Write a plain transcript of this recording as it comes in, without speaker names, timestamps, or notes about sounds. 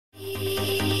Hey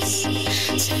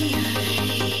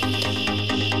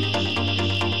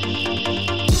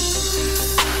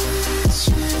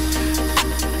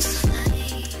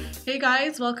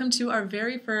guys, welcome to our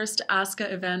very first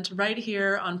AskA event right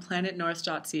here on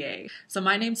PlanetNorth.ca. So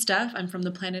my name's Steph, I'm from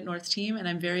the Planet North team, and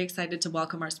I'm very excited to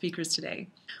welcome our speakers today.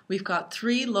 We've got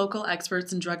 3 local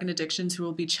experts in drug and addictions who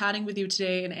will be chatting with you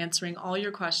today and answering all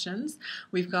your questions.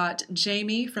 We've got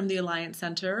Jamie from the Alliance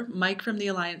Center, Mike from the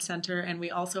Alliance Center, and we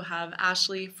also have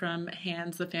Ashley from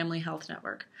HANDS, the Family Health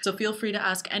Network. So feel free to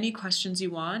ask any questions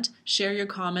you want, share your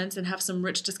comments, and have some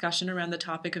rich discussion around the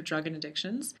topic of drug and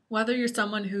addictions. Whether you're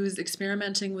someone who's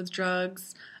experimenting with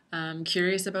drugs,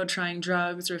 curious about trying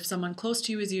drugs, or if someone close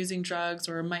to you is using drugs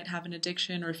or might have an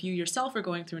addiction, or if you yourself are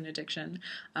going through an addiction,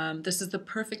 this is the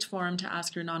perfect forum to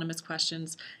ask your anonymous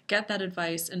questions, get that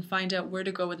advice, and find out where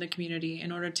to go in the community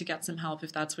in order to get some help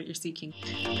if that's what you're seeking.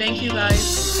 Thank you,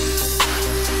 guys.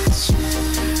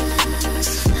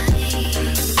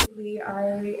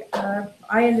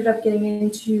 I ended up getting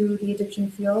into the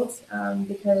addiction field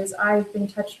because I've been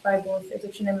touched by both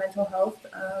addiction and mental health,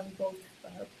 both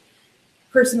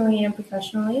personally and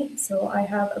professionally. So I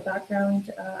have a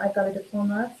background, I've got a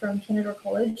diploma from Canada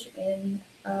College in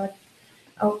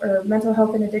mental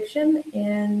health and addiction,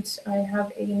 and I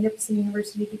have a NIPS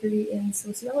University degree in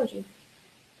sociology.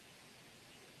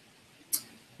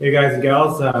 Hey guys and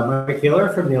gals, Mike Taylor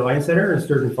from the Alliance Center in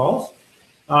Sturgeon Falls.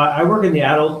 I work in the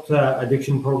adult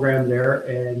addiction program there,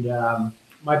 and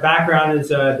my background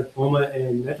is a diploma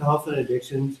in mental health and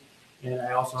addictions, and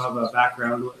I also have a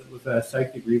background with a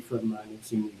psych degree from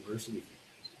NIPS University.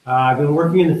 I've been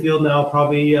working in the field now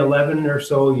probably 11 or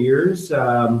so years.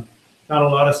 Got a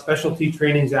lot of specialty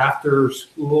trainings after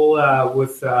school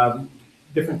with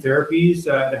different therapies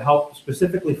to help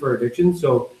specifically for addiction.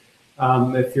 So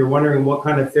if you're wondering what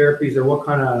kind of therapies or what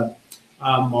kind of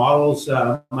models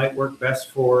might work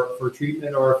best for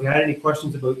treatment, or if you had any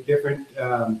questions about different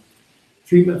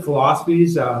treatment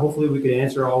philosophies, hopefully we could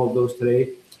answer all of those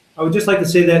today. I would just like to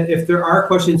say that if there are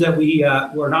questions that we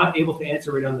were not able to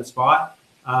answer right on the spot,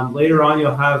 later on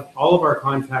you'll have all of our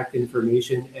contact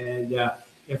information, and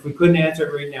if we couldn't answer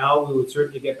it right now, we would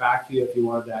certainly get back to you if you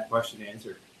wanted that question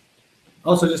answered.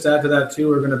 Also, just to add to that too,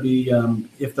 we're going to be,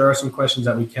 if there are some questions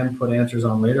that we can put answers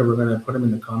on later, we're going to put them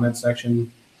in the comment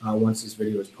section once this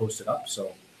video is posted up.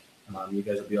 So you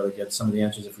guys will be able to get some of the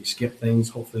answers. If we skip things,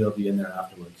 hopefully they'll be in there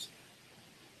afterwards.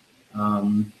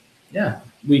 Yeah,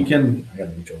 we can, I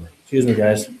gotta reach over. Excuse me,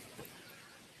 guys.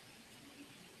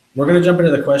 We're gonna jump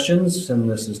into the questions,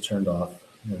 and this is turned off,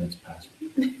 and it's past.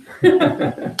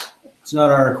 It's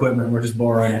not our equipment, we're just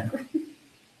borrowing it.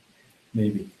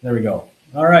 Maybe, there we go.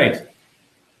 All right.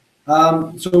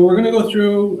 So we're gonna go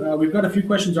through, we've got a few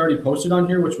questions already posted on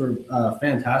here, which were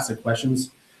fantastic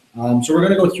questions. So we're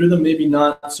gonna go through them, maybe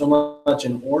not so much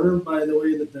in order by the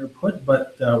way that they're put,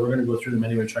 but we're gonna go through them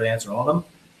anyway to try to answer all of them.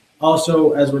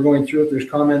 Also, as we're going through, if there's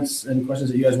comments and questions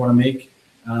that you guys want to make,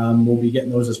 we'll be getting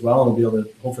those as well. We'll be able to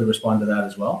hopefully respond to that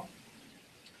as well.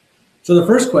 So the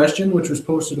first question, which was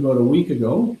posted about a week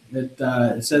ago, it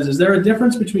says, is there a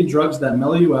difference between drugs that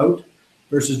mellow you out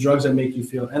versus drugs that make you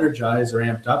feel energized or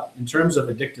amped up in terms of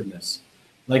addictiveness?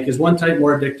 Like, is one type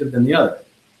more addictive than the other?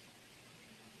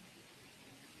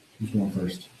 Who's going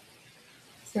first?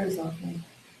 Starts off.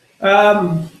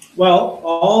 Well,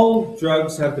 all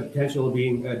drugs have the potential of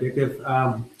being addictive.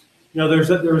 You know,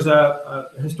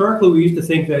 historically we used to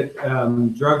think that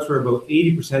drugs were about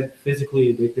 80%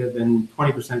 physically addictive and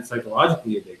 20%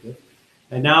 psychologically addictive.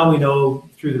 And now we know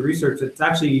through the research it's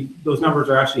actually, those numbers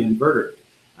are actually inverted.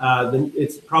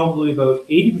 It's probably about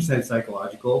 80%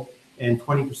 psychological and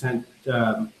 20%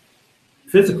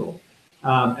 physical.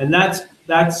 And that's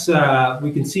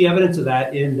we can see evidence of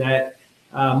that in that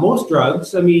most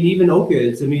drugs, I mean, even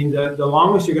opiates, I mean, the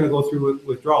longest you're going to go through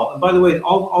withdrawal. And by the way,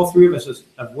 all 3 of us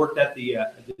have worked at the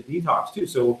detox too.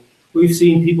 So we've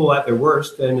seen people at their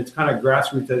worst, and it's kind of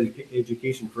grassroots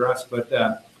education for us. But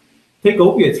take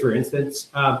opiates, for instance.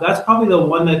 That's probably the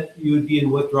one that you would be in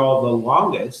withdrawal the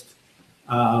longest.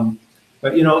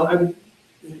 But, you know,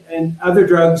 and other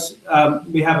drugs,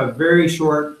 we have a very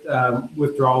short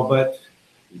withdrawal, but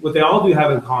what they all do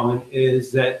have in common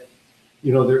is that,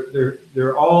 you know,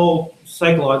 they're all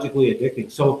psychologically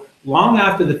addicting. So long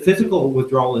after the physical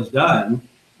withdrawal is done,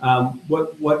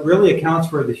 what really accounts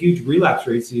for the huge relapse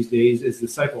rates these days is the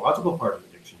psychological part of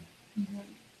addiction. Mm-hmm.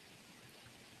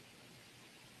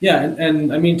 Yeah,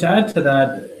 and I mean, to add to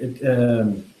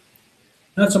that,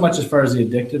 not so much as far as the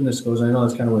addictiveness goes, I know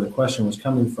that's kind of where the question was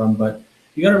coming from, but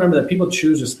you got to remember that people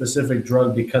choose a specific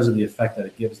drug because of the effect that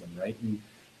it gives them, right? And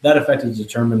that effect is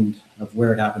determined of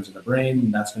where it happens in the brain,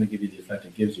 and that's going to give you the effect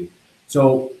it gives you.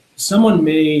 So someone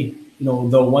may,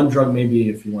 though one drug may be,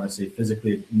 if you want to say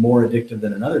physically more addictive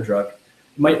than another drug,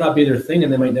 it might not be their thing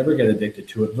and they might never get addicted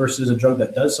to it, versus a drug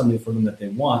that does something for them that they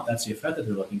want. That's the effect that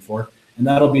they're looking for. And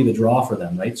that'll be the draw for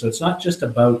them, right? So it's not just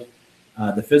about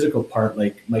the physical part,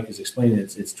 like Mike is explaining,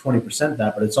 it's 20%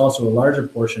 that, but it's also a larger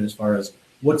portion as far as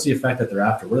what's the effect that they're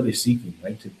after? What are they seeking,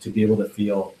 right? To be able to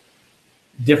feel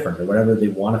different or whatever they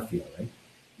want to feel, right?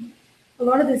 A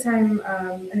lot of the time,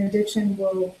 an addiction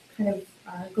will kind of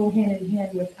go hand in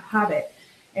hand with a habit.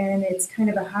 And it's kind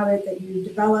of a habit that you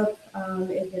develop,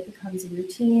 it becomes a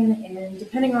routine, and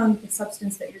depending on the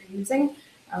substance that you're using,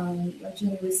 like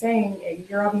Jeannie was saying,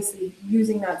 you're obviously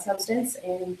using that substance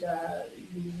and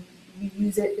you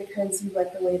use it because you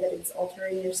like the way that it's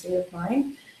altering your state of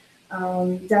mind.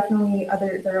 Definitely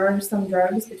there are some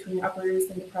drugs between uppers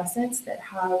and depressants that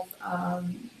have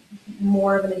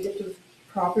more of an addictive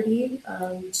property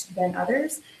than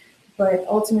others. But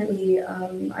ultimately,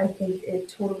 I think it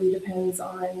totally depends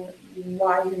on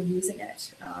why you're using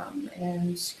it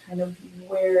and kind of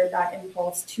where that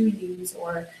impulse to use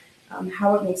or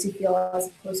how it makes you feel as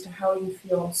opposed to how you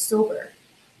feel sober.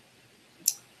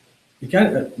 We got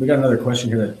another question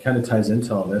here that kind of ties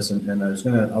into all this, and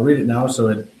I'll read it now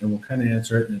and we'll kind of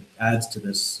answer it, and it adds to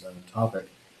this topic.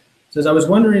 It says, I was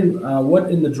wondering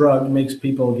what in the drug makes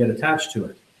people get attached to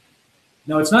it.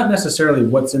 Now, it's not necessarily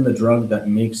what's in the drug that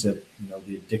makes it,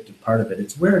 the addictive part of it.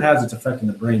 It's where it has its effect in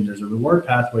the brain. There's a reward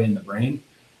pathway in the brain.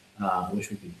 I wish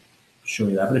we could show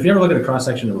you that. But if you ever look at a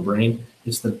cross-section of a brain,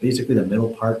 it's basically the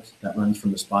middle part that runs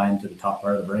from the spine to the top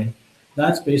part of the brain.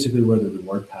 That's basically where the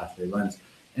reward pathway runs.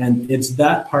 And it's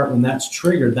that part, when that's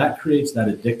triggered, that creates that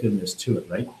addictiveness to it,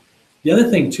 right? The other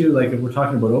thing, too, like if we're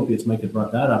talking about opiates, Mike had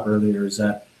brought that up earlier, is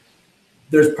that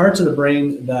there's parts of the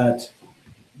brain that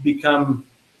become...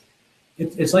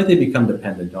 It's like they become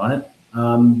dependent on it.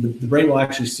 The brain will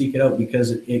actually seek it out because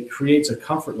it creates a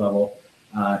comfort level.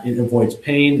 It avoids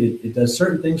pain. It does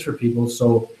certain things for people.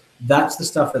 So that's the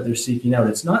stuff that they're seeking out.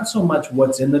 It's not so much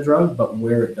what's in the drug, but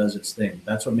where it does its thing.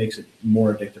 That's what makes it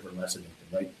more addictive or less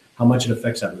addictive, right? How much it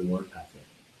affects that reward pathway.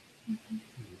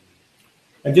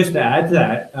 And just to add to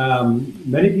that,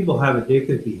 many people have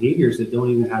addictive behaviors that don't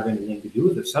even have anything to do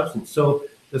with the substance. So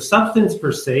the substance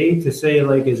per se, to say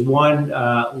like is one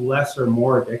less or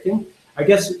more addicting, I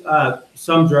guess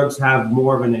some drugs have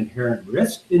more of an inherent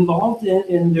risk involved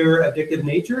in their addictive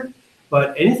nature,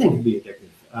 but anything can be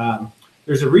addictive.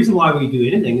 There's a reason why we do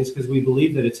anything is because we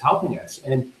believe that it's helping us.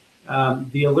 And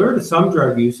the allure to some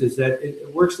drug use is that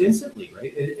it works instantly,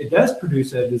 right? It does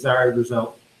produce a desired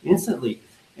result instantly.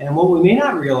 And what we may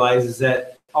not realize is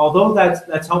that although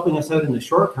that's helping us out in the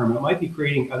short term, it might be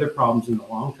creating other problems in the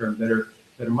long term that are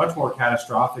much more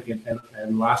catastrophic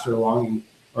and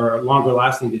longer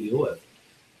lasting to deal with.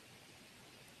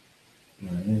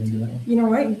 You know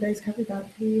what? You guys covered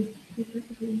that pretty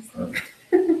perfectly.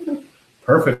 So.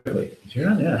 Perfectly.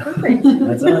 Yeah. Perfect.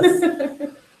 That's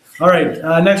us. All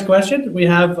right. Next question. We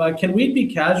have, can weed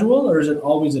be casual or is it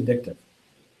always addictive?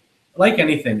 Like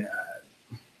anything,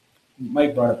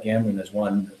 Mike brought up gambling as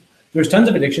one. There's tons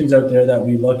of addictions out there that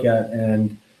we look at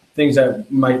and things that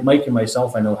Mike and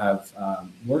myself I know have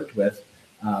worked with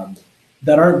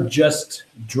that aren't just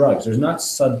drugs. There's not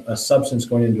a substance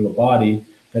going into a body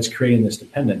that's creating this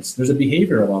dependence. There's a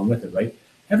behavior along with it, right?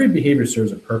 Every behavior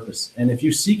serves a purpose. And if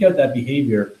you seek out that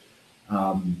behavior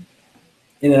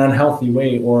in an unhealthy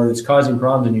way or it's causing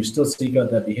problems and you still seek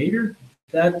out that behavior,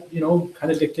 that,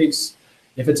 kind of dictates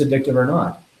if it's addictive or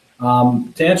not.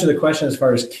 To answer the question as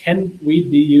far as can weed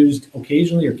be used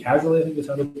occasionally or casually, I think is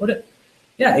how to put it.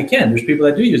 Yeah, it can. There's people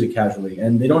that do use it casually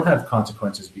and they don't have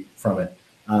consequences from it.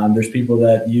 There's people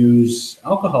that use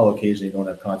alcohol occasionally don't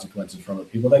have consequences from it.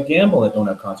 People that gamble that don't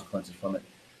have consequences from it.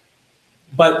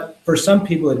 But for some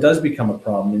people, it does become a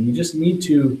problem, and you just need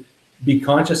to be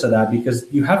conscious of that because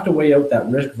you have to weigh out that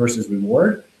risk versus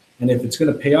reward. And if it's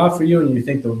going to pay off for you and you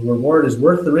think the reward is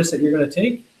worth the risk that you're going to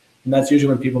take, and that's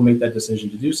usually when people make that decision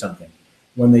to do something.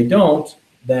 When they don't,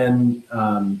 then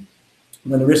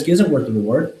when the risk isn't worth the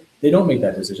reward, they don't make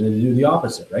that decision. They do the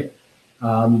opposite, right?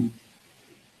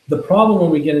 The problem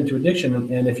when we get into addiction,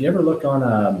 and if you ever look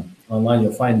on online,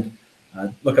 you'll find,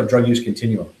 look up drug use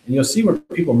continuum, and you'll see where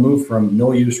people move from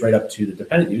no use right up to the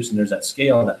dependent use, and there's that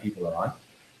scale that people are on.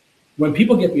 When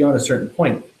people get beyond a certain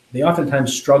point, they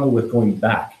oftentimes struggle with going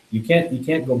back. You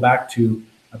can't go back to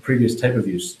a previous type of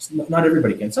use. Not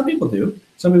everybody can. Some people do.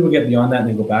 Some people get beyond that and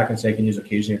they go back and say I can use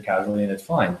occasionally or casually, and it's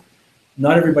fine.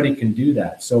 Not everybody can do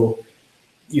that. So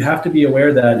you have to be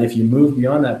aware that if you move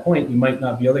beyond that point, you might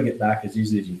not be able to get back as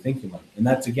easily as you think you might. And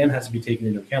that, again, has to be taken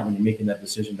into account when you're making that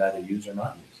decision to either use or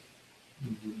not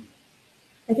use. Mm-hmm.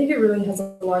 I think it really has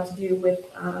a lot to do with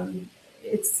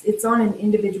it's on an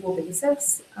individual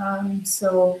basis.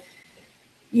 So,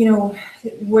 you know,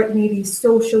 what may be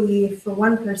socially for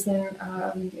one person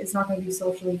is not going to be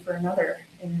socially for another.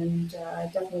 And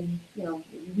definitely, you know,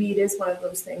 weed is one of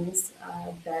those things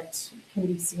that can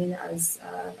be seen as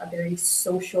a very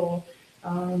social,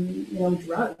 you know,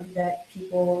 drug that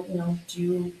people, you know,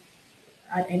 do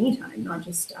at any time, not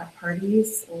just at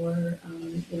parties or,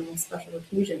 you know, special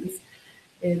occasions.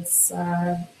 It's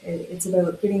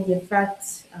about getting the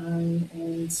effect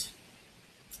and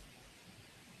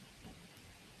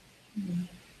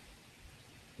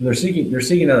they're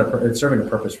seeking out it's serving a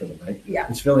purpose for them, right? yeah.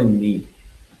 It's filling a need.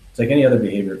 It's like any other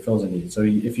behavior, it fills a need. So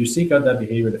if you seek out that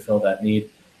behavior to fill that need,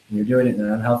 and you're doing it in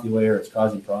an unhealthy way or it's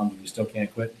causing problems and you still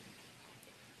can't quit,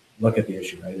 look at the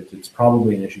issue, right? It's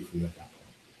probably an issue for you at that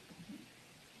point.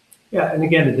 Yeah, and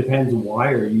again, it depends on why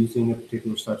you're using a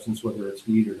particular substance, whether it's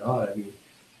weed or not. I mean,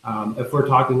 if we're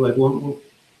talking like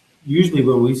usually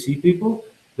when we see people,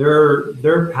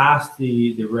 they're past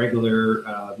the regular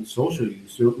social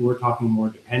use. So we're talking more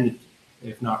dependent,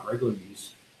 if not regular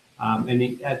use.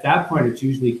 And at that point, it's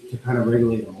usually to kind of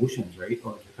regulate emotions, right,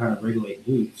 or to kind of regulate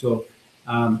mood. So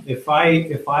if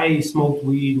I smoked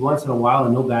weed once in a while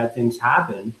and no bad things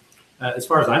happen, as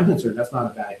far as I'm concerned, that's not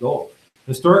a bad goal.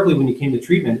 Historically, when you came to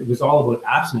treatment, it was all about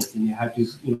abstinence, and you had to,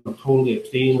 you know, totally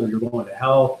abstain or you're going to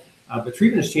hell. But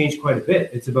treatment has changed quite a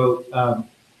bit. It's about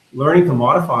learning to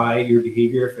modify your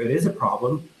behavior if it is a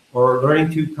problem, or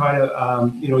learning to kind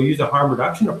of, you know, use a harm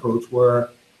reduction approach where,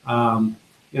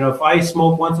 you know, if I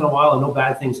smoke once in a while and no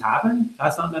bad things happen,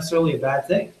 that's not necessarily a bad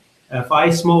thing. If I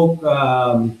smoke,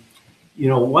 you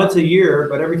know, once a year,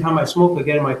 but every time I smoke, I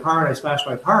get in my car and I smash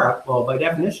my car up, well, by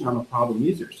definition, I'm a problem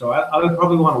user. So I would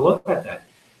probably want to look at that.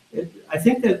 I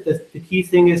think that the key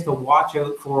thing is to watch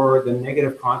out for the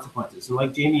negative consequences. And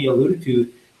like Jamie alluded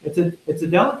to, it's a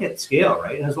delicate scale,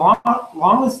 right? And as long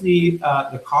as the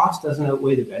cost doesn't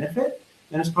outweigh the benefit,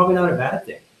 then it's probably not a bad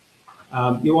thing.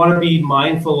 You want to be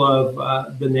mindful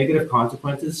of the negative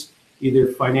consequences,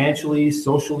 either financially,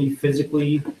 socially,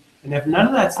 physically. And if none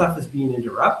of that stuff is being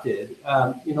interrupted,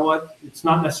 you know what? It's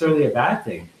not necessarily a bad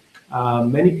thing.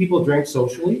 Many people drink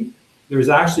socially. There's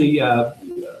actually,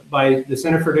 by the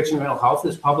Center for Addiction and Mental Health,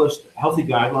 has published healthy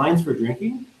guidelines for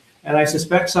drinking. And I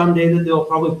suspect someday that they'll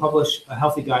probably publish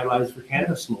healthy guidelines for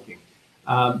cannabis smoking.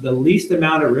 The least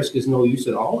amount of risk is no use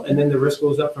at all, and then the risk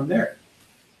goes up from there.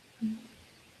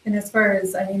 And as far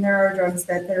as, I mean, there are drugs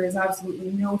that there is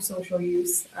absolutely no social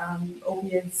use,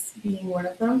 opiates being one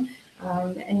of them.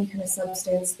 Any kind of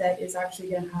substance that is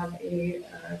actually going to have a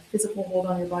physical hold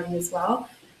on your body as well.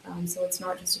 So it's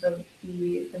not just about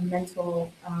the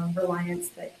mental reliance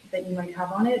that you might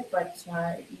have on it, but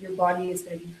your body is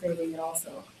going to be craving it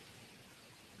also.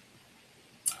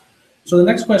 So the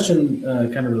next question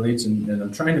kind of relates, and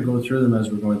I'm trying to go through them as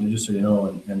we're going through, just so you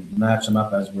know, and match them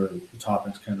up as the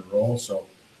topics kind of roll. So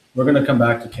we're going to come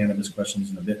back to cannabis questions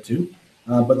in a bit too.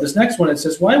 But this next one, it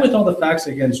says, why with all the facts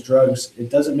against drugs, it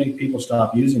doesn't make people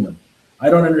stop using them? I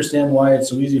don't understand why it's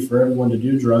so easy for everyone to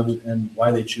do drugs and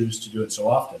why they choose to do it so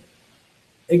often.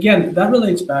 Again, that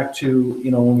relates back to,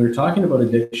 you know, when we were talking about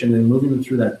addiction and moving them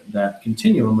through that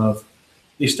continuum of,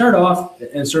 they start off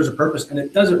and serves a purpose, and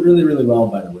it does it really, really well,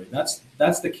 by the way.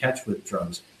 That's the catch with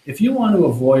drugs. If you want to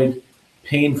avoid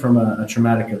pain from a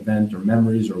traumatic event or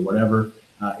memories or whatever,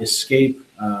 escape,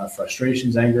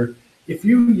 frustrations, anger, if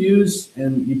you use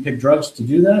and you pick drugs to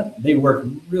do that, they work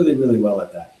really, really well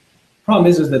at that. Problem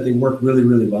is that they work really,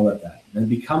 really well at that. And it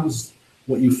becomes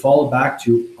what you fall back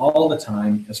to all the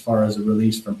time as far as a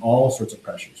release from all sorts of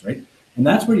pressures, right? And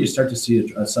that's where you start to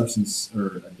see a substance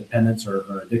or a dependence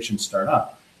or addiction start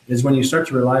up, is when you start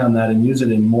to rely on that and use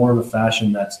it in more of a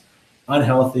fashion that's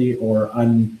unhealthy or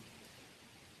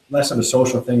less of a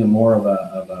social thing and more of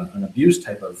an abuse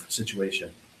type of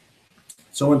situation.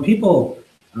 So when people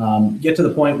get to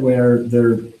the point where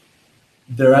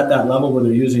they're at that level where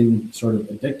they're using sort of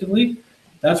addictively,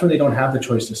 that's when they don't have the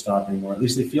choice to stop anymore. At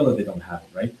least they feel that they don't have it,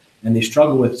 right? And they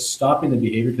struggle with stopping the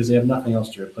behavior because they have nothing else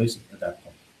to replace it at that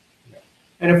point. Yeah.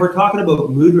 And if we're talking about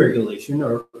mood regulation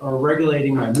or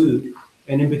regulating my mood,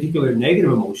 and in particular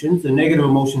negative emotions, the negative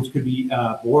emotions could be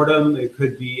boredom, it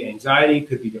could be anxiety, it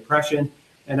could be depression.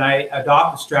 And I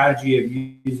adopt a strategy of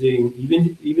using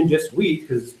even just weed,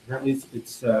 because apparently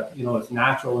it's you know, it's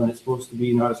natural and it's supposed to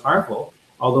be not as harmful.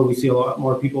 Although we see a lot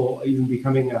more people even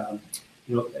becoming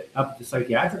you know, up to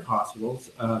psychiatric hospitals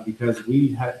because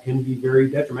weed can be very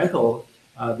detrimental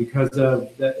because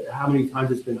of how many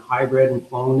times it's been hybrid and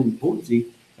cloned in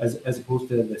potency as opposed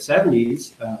to the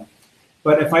 70s.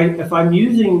 But if I'm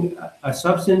using a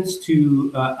substance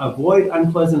to avoid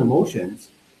unpleasant emotions,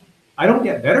 I don't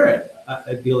get better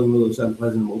at dealing with those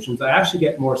unpleasant emotions. I actually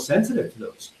get more sensitive to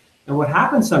those. And what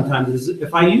happens sometimes is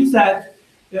if I use that,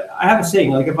 I have a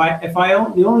saying, like if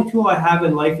the only tool I have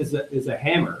in life is a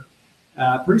hammer,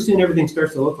 pretty soon everything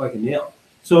starts to look like a nail.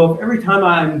 So if every time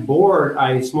I'm bored,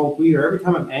 I smoke weed, or every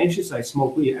time I'm anxious, I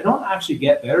smoke weed, I don't actually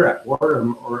get better at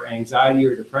boredom or anxiety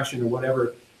or depression or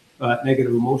whatever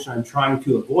negative emotion I'm trying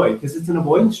to avoid, because it's an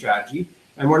avoidance strategy.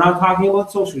 And we're not talking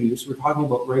about social use, we're talking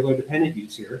about regular dependent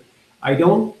use here. I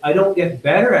don't get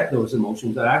better at those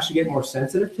emotions. I actually get more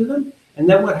sensitive to them. And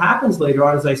then what happens later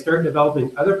on is I start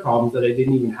developing other problems that I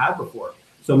didn't even have before.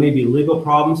 So maybe legal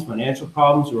problems, financial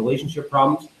problems, relationship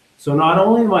problems. So not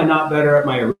only am I not better at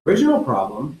my original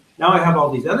problem, now I have all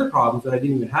these other problems that I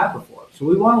didn't even have before. So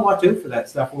we want to watch out for that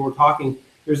stuff when we're talking.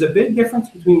 There's a big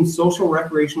difference between social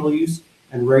recreational use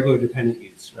and regular dependent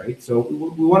use, right? So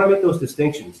we want to make those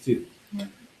distinctions too. Yeah.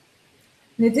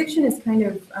 And addiction is kind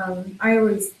of, I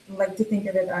always like to think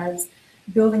of it as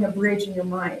building a bridge in your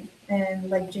mind. And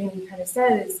like Jamie kind of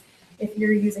said, is if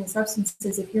you're using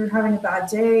substances, if you're having a bad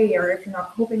day, or if you're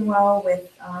not coping well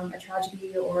with a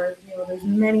tragedy, or there's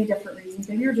many different reasons.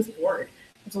 Maybe you're just bored.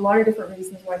 There's a lot of different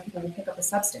reasons why people will pick up a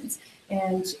substance.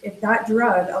 And if that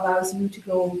drug allows you to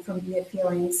go from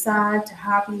feeling sad to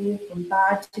happy, from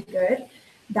bad to good,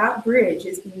 that bridge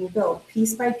is being built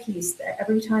piece by piece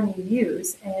every time you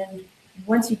use. And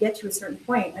once you get to a certain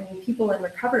point, I mean, people in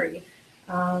recovery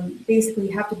basically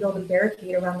have to build a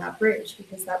barricade around that bridge,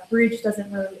 because that bridge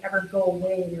doesn't really ever go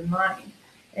away in your mind.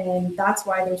 And that's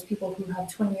why there's people who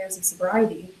have 20 years of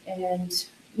sobriety, and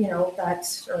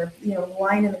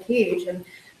lion in the cage, and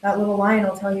that little lion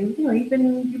will tell you, you've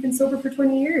been sober for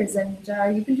 20 years and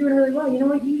you've been doing really well. You know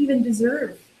what? You even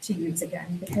deserve to use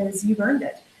again because you've earned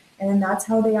it. And that's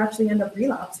how they actually end up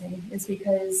relapsing, is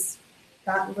because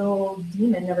that little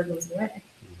demon never goes away.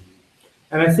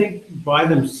 And I think by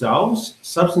themselves,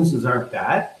 substances aren't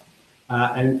bad.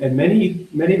 And many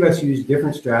of us use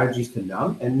different strategies to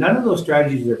numb, and none of those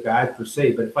strategies are bad per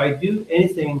se. But if I do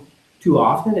anything too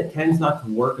often, it tends not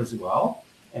to work as well,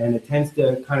 and it tends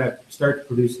to kind of start to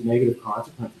produce negative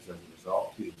consequences as a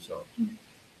result too. So,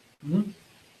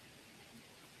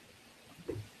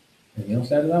 anything else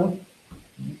to add to that one?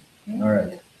 All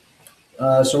right.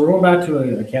 So we're going back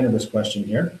to a cannabis question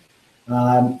here.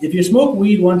 If you smoke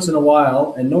weed once in a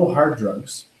while and no hard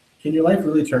drugs, can your life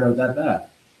really turn out that bad?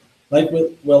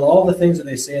 Will all the things that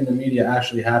they say in the media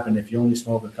actually happen if you only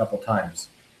smoke a couple times?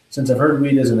 Since I've heard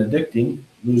weed isn't addicting,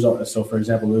 for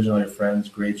example, losing all your friends,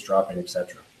 grades dropping,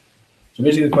 etc. So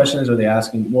basically the question is, are they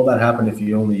asking, will that happen if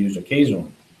you only use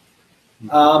occasionally?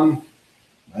 I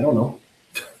don't know.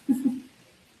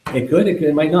 It could,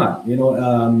 it might not.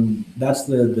 That's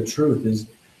the truth. Is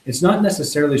it's not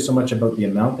necessarily so much about the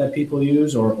amount that people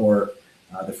use or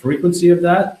the frequency of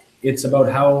that. It's about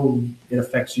how it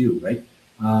affects you, right?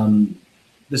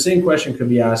 The same question could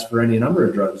be asked for any number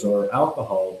of drugs or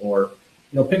alcohol, or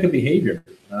pick a behavior,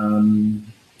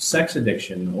 sex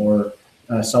addiction, or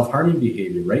self-harming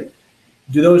behavior, right?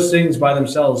 Do those things by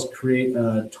themselves create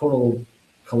a total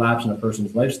collapse in a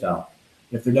person's lifestyle?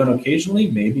 If they're done occasionally,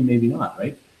 maybe, maybe not,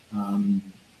 right?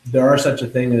 There are such a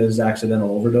thing as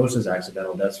accidental overdoses,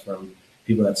 accidental deaths from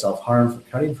people that self-harm for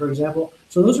cutting, for example.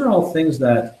 So those are all things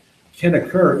that can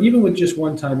occur even with just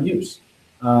one-time use.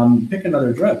 Pick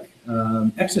another drug,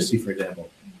 ecstasy, for example.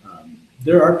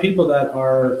 There are people that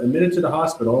are admitted to the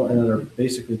hospital and that are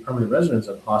basically permanent residents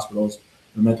of hospitals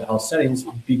or mental health settings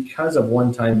because of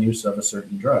one-time use of a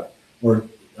certain drug, or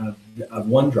of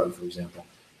one drug, for example.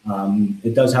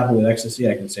 It does happen with ecstasy.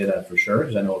 I can say that for sure,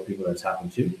 because I know of people that's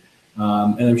happened to.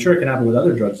 And I'm sure it can happen with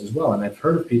other drugs as well. And I've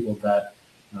heard of people that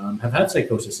have had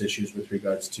psychosis issues with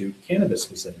regards to cannabis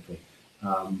specifically,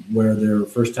 where their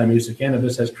first time use of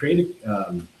cannabis has created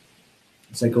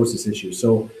psychosis issues.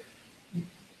 So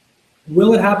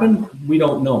will it happen? We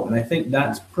don't know. And I think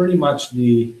that's pretty much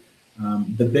the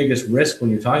biggest risk when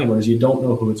you're talking about it, is you don't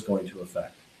know who it's going to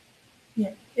affect.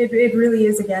 Yeah, it really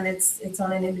is. Again, it's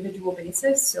on an individual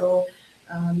basis. So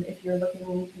if you're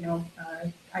looking,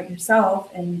 at yourself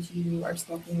and you are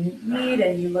smoking weed,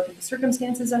 and you look at the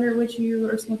circumstances under which you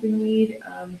are smoking weed,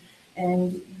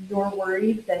 and you're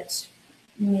worried that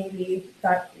maybe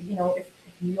that, if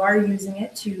you are using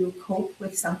it to cope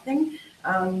with something,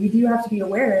 you do have to be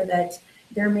aware that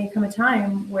there may come a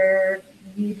time where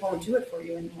weed won't do it for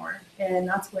you anymore. And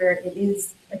that's where it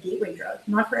is a gateway drug.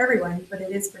 Not for everyone, but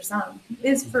it is for some. It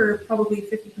is for probably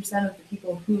 50% of the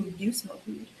people who do smoke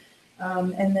weed.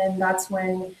 And then that's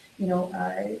when,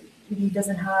 weed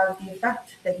doesn't have the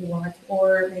effect that you want,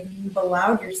 or maybe you've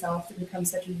allowed yourself to become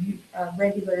such a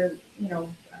regular,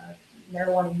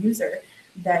 marijuana user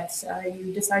that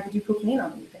you decide to do cocaine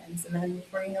on weekends, and then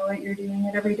before you know it, you're doing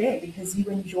it every day because you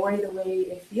enjoy the way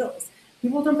it feels.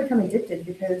 People don't become addicted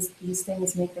because these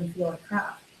things make them feel like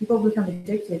crap. People become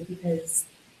addicted because,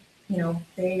 you know,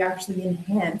 they actually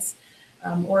enhance,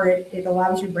 or it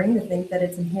allows your brain to think that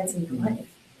it's enhancing your life.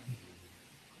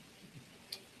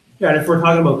 Yeah, and if we're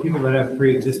talking about people that have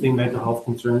pre-existing mental health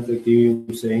concerns, like you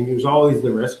were saying, there's always the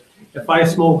risk. If I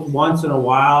smoke once in a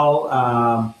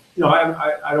while, you know,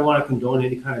 I don't want to condone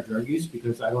any kind of drug use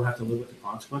because I don't have to live with the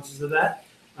consequences of that.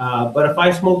 But if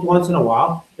I smoked once in a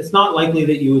while, it's not likely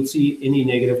that you would see any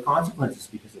negative consequences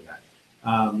because of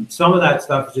that. Some of that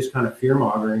stuff is just kind of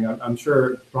fear-mongering. I'm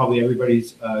sure probably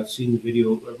everybody's seen the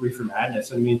video of Reefer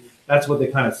Madness. I mean, that's what they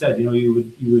kind of said. You know,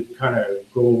 you would kind of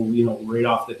go, you know, right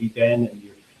off the deep end, and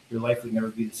your life would never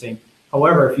be the same.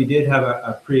 However, if you did have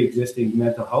a pre-existing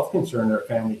mental health concern or a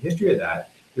family history of that,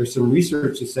 there's some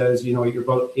research that says, you know, you're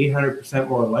about 800%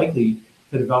 more likely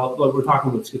to develop. Well, we're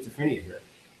talking about schizophrenia here.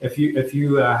 If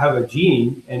you have a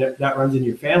gene and that runs in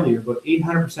your family, you're about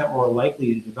 800% more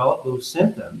likely to develop those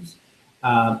symptoms,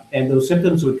 and those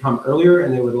symptoms would come earlier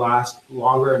and they would last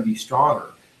longer and be stronger.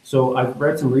 So I've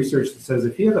read some research that says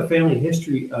if you have a family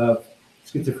history of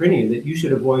schizophrenia, that you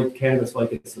should avoid cannabis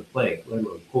like it's the plague,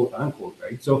 quote unquote,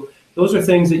 right? So those are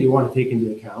things that you want to take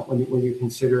into account when you're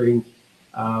considering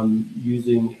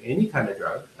using any kind of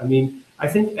drug. I mean, I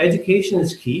think education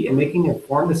is key and making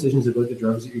informed decisions about the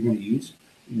drugs that you're going to use,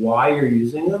 why you're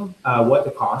using them, what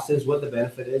the cost is, what the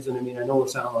benefit is. And I mean, I know it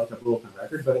sounds like a broken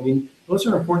record, but I mean, those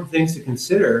are important things to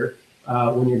consider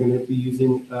when you're going to be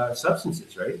using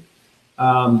substances, right?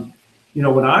 You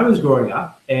know, when I was growing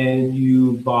up and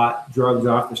you bought drugs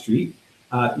off the street,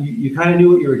 you kind of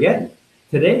knew what you were getting.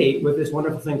 Today, with this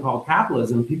wonderful thing called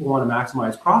capitalism, people want to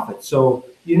maximize profit. So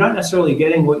you're not necessarily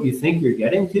getting what you think you're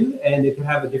getting to, and it can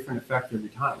have a different effect every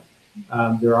time.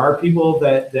 There are people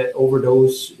that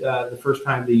overdose the first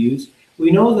time they use.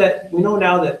 We know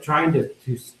now that trying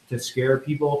to scare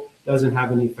people doesn't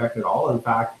have any effect at all. In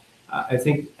fact, I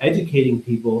think educating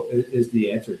people is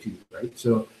the answer to it, right?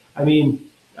 So, I mean,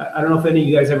 I don't know if any of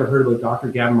you guys ever heard about Dr.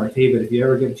 Gavin Marte, but if you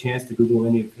ever get a chance to Google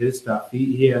any of his stuff,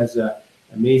 he has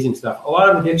amazing stuff. A lot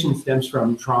of addiction stems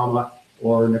from trauma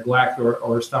or neglect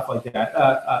or stuff like that,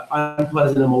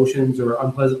 unpleasant emotions or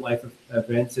unpleasant life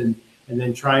events, and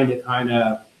then trying to kind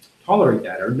of tolerate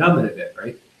that or numb it a bit,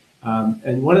 right?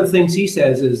 And one of the things he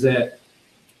says is that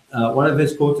one of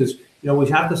his quotes is, you know, we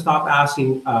have to stop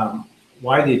asking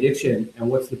why the addiction and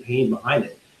what's the pain behind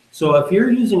it. So if you're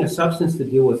using a substance to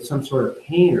deal with some sort of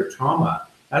pain or trauma,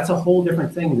 that's a whole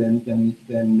different thing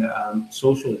than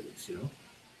social use, you know.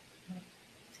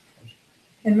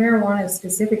 And marijuana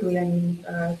specifically, I mean,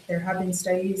 there have been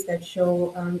studies that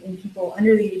show in people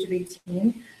under the age of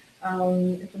 18,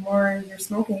 the more you're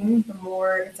smoking, the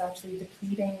more it's actually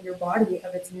depleting your body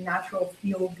of its natural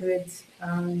feel-good,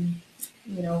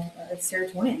 you know,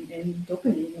 serotonin and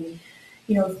dopamine, and,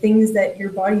 you know, things that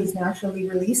your body is naturally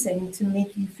releasing to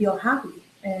make you feel happy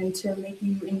and to make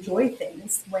you enjoy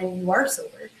things when you are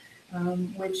sober,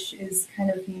 which is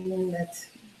kind of meaning that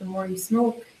the more you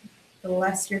smoke, the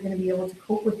less you're going to be able to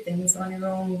cope with things on your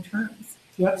own terms.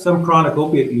 Yeah, some chronic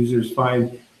opiate users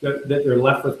find that they're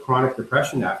left with chronic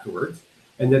depression afterwards,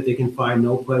 and that they can find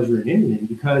no pleasure in anything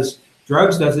because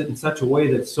drugs does it in such a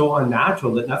way that's so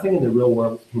unnatural that nothing in the real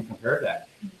world can compare to that.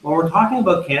 When we're talking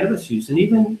about cannabis use, and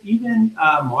even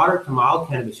moderate to mild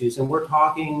cannabis use, and we're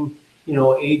talking, you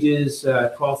know, ages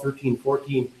 12, 13,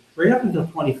 14, right up until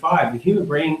 25, the human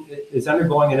brain is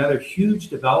undergoing another huge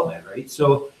development, right?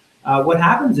 So what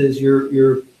happens is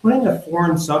you're putting a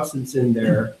foreign substance in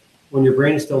there when your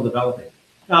brain is still developing.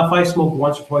 Now, if I smoke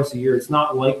once or twice a year, it's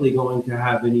not likely going to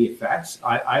have any effects.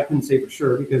 I couldn't say for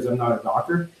sure because I'm not a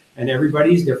doctor, and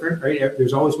everybody's different, right?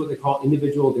 There's always what they call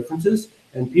individual differences,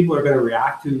 and people are going to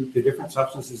react to different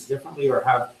substances differently or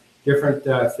have different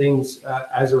things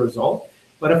as a result.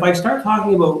 But if I start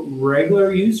talking about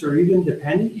regular use or even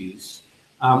dependent use,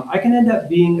 I can end up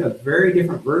being a very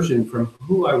different version from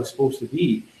who I was supposed to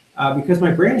be. Because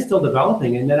my brain is still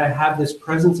developing, and then I have this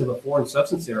presence of a foreign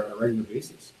substance there on a regular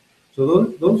basis. So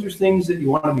those are things that you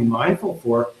want to be mindful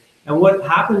for. And what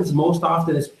happens most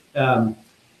often is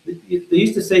they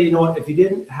used to say, you know what, if you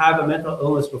didn't have a mental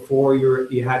illness before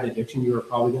you had an addiction, you were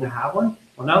probably going to have one.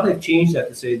 Well, now they've changed that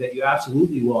to say that you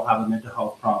absolutely will have a mental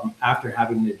health problem after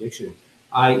having an addiction,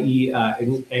 i.e.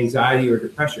 Anxiety or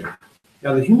depression.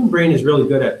 Now, the human brain is really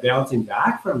good at bouncing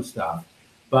back from stuff.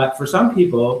 But for some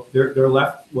people, they're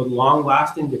left with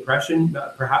long-lasting depression,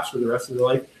 perhaps for the rest of their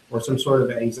life, or some sort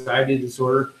of anxiety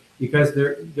disorder, because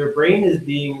their brain is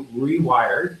being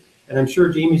rewired And I'm sure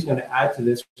Jamie's going to add to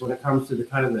this when it comes to the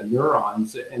kind of the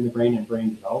neurons in the brain and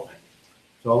brain development.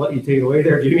 So I'll let you take it away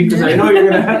there, Jamie, because I know you're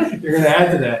going to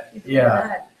add to that.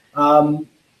 Yeah.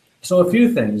 So a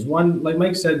few things. One, like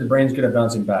Mike said, the brain's good at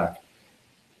bouncing back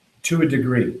to a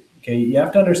degree. Okay, you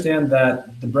have to understand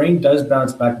that the brain does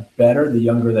bounce back better the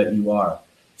younger that you are.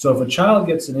 So if a child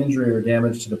gets an injury or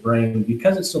damage to the brain,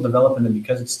 because it's still developing and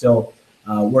because it's still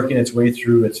working its way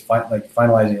through, it's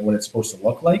finalizing what it's supposed to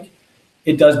look like,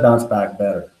 it does bounce back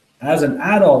better. As an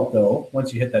adult, though,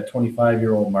 once you hit that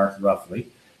 25-year-old mark roughly,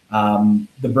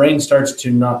 the brain starts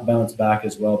to not bounce back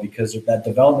as well because that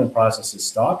development process is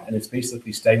stopped and it's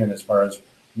basically stagnant as far as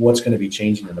what's going to be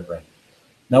changing in the brain.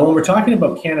 Now, when we're talking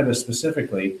about cannabis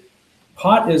specifically,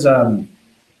 pot is a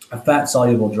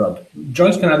fat-soluble drug.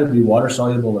 Drugs can either be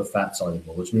water-soluble or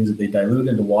fat-soluble, which means that they dilute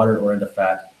into water or into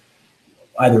fat,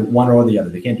 either one or the other.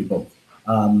 They can't do both.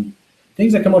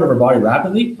 Things that come out of our body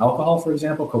rapidly, alcohol, for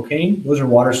example, cocaine, those are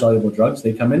water-soluble drugs.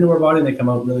 They come into our body and they come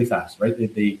out really fast, right?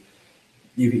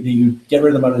 You get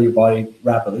rid of them out of your body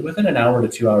rapidly, within an hour to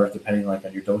 2 hours, depending on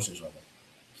your dosage level.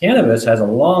 Cannabis has a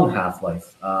long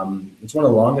half-life. It's one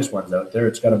of the longest ones out there.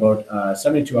 It's got about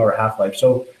 72-hour half-life.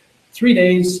 So 3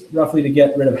 days roughly to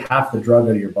get rid of half the drug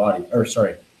out of your body. Or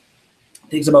sorry, it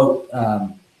takes about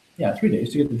 3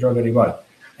 days to get the drug out of your body.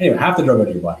 Anyway, half the drug out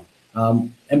of your body.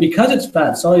 And because it's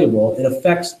fat soluble, it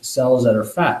affects cells that are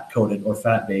fat coated or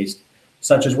fat based,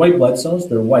 such as white blood cells.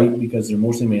 They're white because they're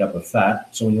mostly made up of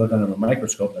fat. So when you look under a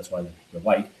microscope, that's why they're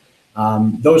white.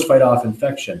 Those fight off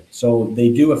infection. So they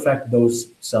do affect those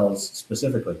cells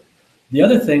specifically. The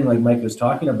other thing, like Mike was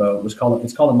talking about, it's called a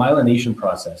myelination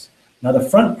process. Now, the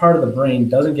front part of the brain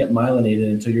doesn't get myelinated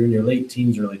until you're in your late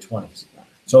teens, early 20s.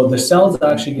 So the cells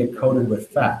actually get coated with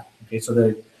fat. Okay, so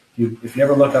if you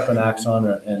ever look up an axon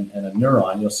and a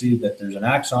neuron, you'll see that there's an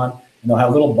axon, and they'll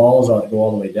have little balls on it go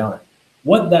all the way down it.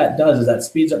 What that does is that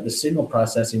speeds up the signal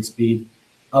processing speed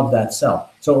of that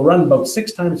cell. So it'll run about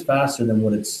 6 times faster than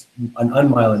what an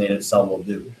unmyelinated cell will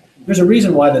do. There's a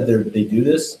reason why that they do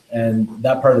this, and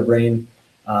that part of the brain,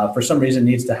 for some reason,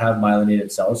 needs to have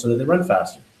myelinated cells so that they run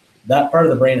faster. That part of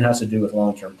the brain has to do with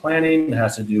long-term planning,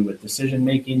 has to do with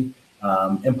decision-making,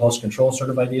 impulse control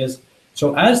sort of ideas.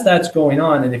 So as that's going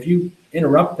on, and if you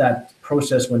interrupt that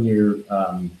process when you're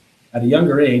at a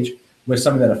younger age with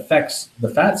something that affects the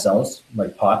fat cells,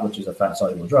 like pot, which is a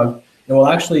fat-soluble drug, it will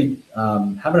actually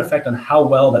have an effect on how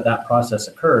well that process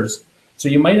occurs. So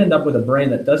you might end up with a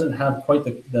brain that doesn't have quite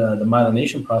the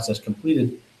myelination process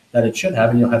completed that it should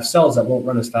have, and you'll have cells that won't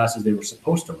run as fast as they were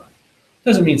supposed to run.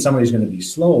 Doesn't mean somebody's going to be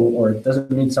slow, or it doesn't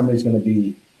mean somebody's going to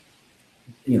be,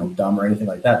 dumb or anything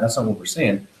like that. That's not what we're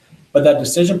saying. But that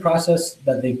decision process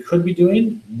that they could be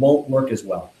doing won't work as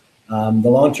well. The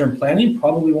long-term planning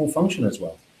probably won't function as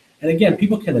well. And again,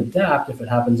 people can adapt if it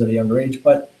happens at a younger age,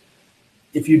 but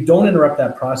if you don't interrupt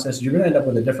that process, you're going to end up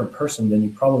with a different person than you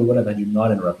probably would have had you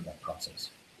not interrupted that process.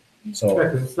 So,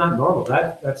 right, because it's not normal.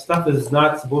 That stuff is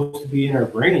not supposed to be in our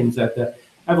brains. That the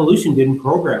evolution didn't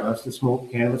program us to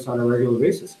smoke cannabis on a regular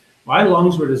basis. My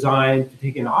lungs were designed to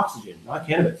take in oxygen, not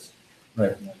cannabis.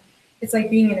 Right. It's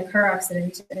like being in a car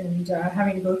accident and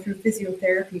having to go through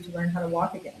physiotherapy to learn how to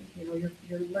walk again.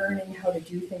 You're learning how to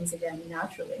do things again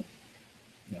naturally.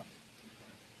 Yeah.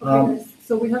 Okay,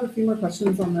 so we have a few more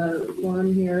questions on the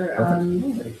forum here.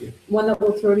 Thank you. One that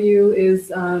we'll throw to you is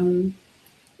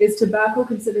tobacco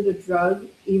considered a drug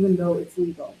even though it's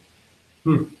legal?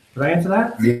 Can I answer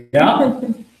that? Yeah.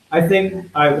 I think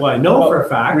I know for a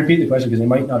fact. Repeat the question because they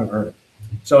might not have heard it.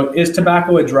 So is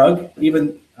tobacco a drug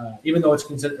even though it's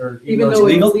considered, or even though it's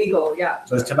legal? It's legal, yeah.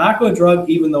 So is tobacco a drug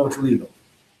even though it's legal?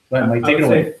 Go ahead, Mike, take it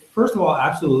away. First of all,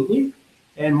 absolutely.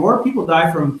 And more people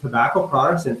die from tobacco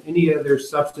products than any other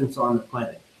substance on the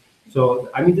planet. So,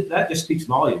 I mean, that just speaks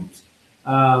volumes.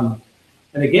 And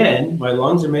again, my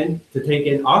lungs are meant to take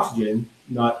in oxygen,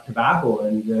 not tobacco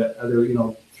and the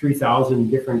other,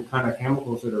 3,000 different kind of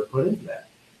chemicals that are put into that.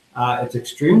 It's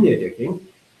extremely addicting.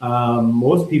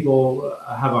 Most people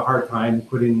have a hard time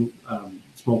quitting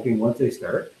smoking once they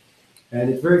start, and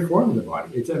it's very foreign to the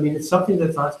body. It's something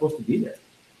that's not supposed to be there.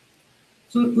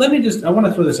 So I want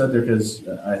to throw this out there because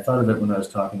I thought of it when I was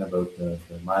talking about the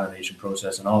myelination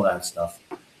process and all that stuff.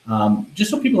 Just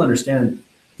so people understand,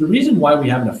 the reason why we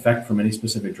have an effect from any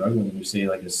specific drug, when we say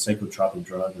like a psychotropic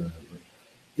drug,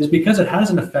 is because it has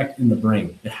an effect in the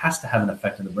brain. It has to have an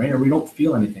effect in the brain or we don't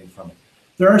feel anything from it.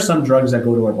 There are some drugs that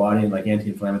go to our body, and like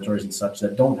anti-inflammatories and such,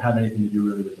 that don't have anything to do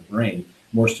really with the brain,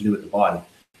 more to do with the body.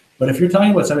 But if you're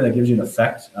talking about something that gives you an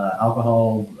effect,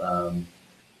 alcohol,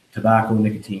 tobacco,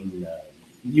 nicotine,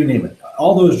 you name it,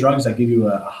 all those drugs that give you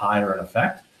a high or an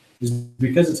effect, is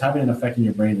because it's having an effect in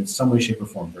your brain in some way, shape, or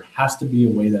form. There has to be a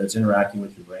way that it's interacting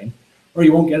with your brain, or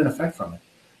you won't get an effect from it.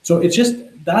 So it's just,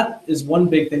 that is one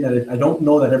big thing that I don't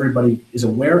know that everybody is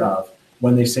aware of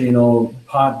when they say,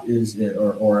 pot is,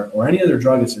 or any other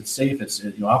drug, it's safe, it's,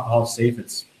 alcohol is safe,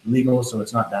 it's legal, so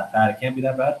it's not that bad, it can't be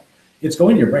that bad. It's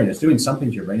going to your brain, it's doing something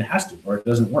to your brain, it has to, or it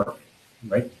doesn't work,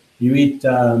 right? You eat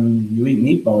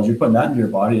meatballs, you're putting that into your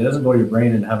body, it doesn't go to your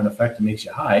brain and have an effect that makes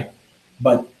you high,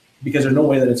 but because there's no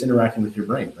way that it's interacting with your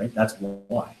brain, right? That's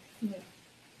why. Yeah.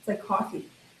 It's like coffee.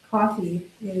 Coffee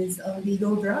is a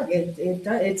legal drug.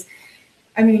 It's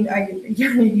I mean, I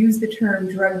use the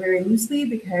term drug very loosely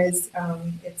because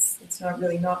it's not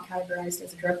really not categorized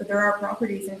as a drug, but there are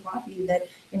properties in coffee that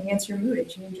enhance your mood. It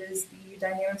changes the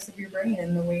dynamics of your brain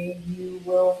and the way you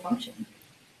will function.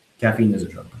 Caffeine is a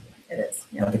drug. It is.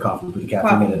 Yeah. Not the coffee, but the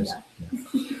caffeine it is.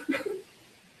 Yeah.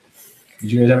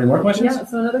 Did you guys have any more questions? Yeah,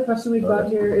 so another question we've got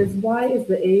here is, why is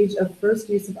the age of first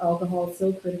use of alcohol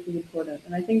so critically important?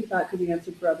 And I think that could be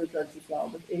answered for other drugs as well.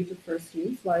 With age of first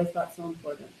use, why is that so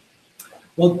important?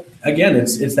 Well, again,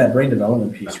 it's that brain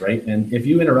development piece, right? And if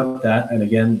you interrupt that, and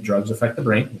again, drugs affect the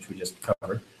brain, which we just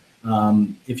covered.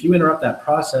 If you interrupt that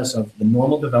process of the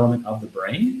normal development of the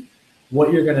brain,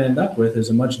 what you're going to end up with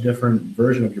is a much different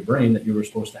version of your brain that you were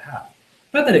supposed to have.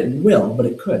 Not that it will, but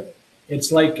it could. It's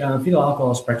like fetal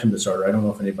alcohol spectrum disorder. I don't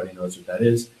know if anybody knows what that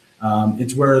is.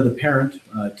 It's where the parent,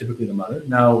 typically the mother,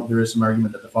 now there is some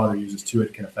argument that the father uses too,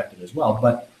 it can affect it as well.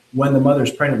 But when the mother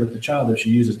is pregnant with the child, if she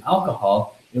uses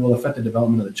alcohol, it will affect the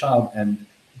development of the child and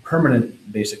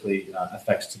permanent, basically,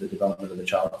 effects to the development of the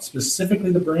child, specifically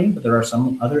the brain, but there are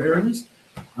some other areas.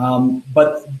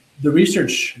 But the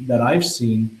research that I've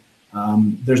seen,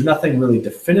 there's nothing really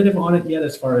definitive on it yet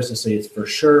as far as to say it's for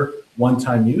sure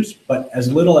one-time use, but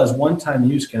as little as one-time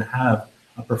use can have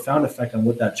a profound effect on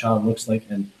what that child looks like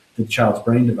and the child's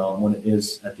brain development when it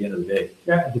is at the end of the day.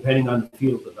 Yeah, depending on the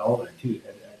fetal development too,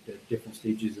 at the different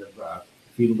stages of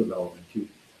fetal development too.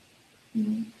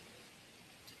 Mm-hmm.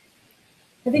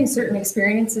 I think certain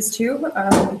experiences too,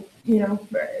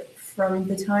 from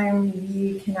the time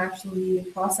we can actually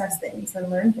process things and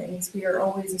learn things, we are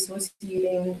always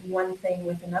associating one thing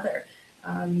with another.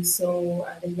 So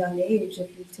at a young age,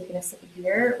 if you've taken a sip of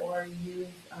beer or you've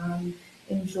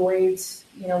enjoyed,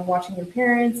 watching your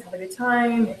parents have a good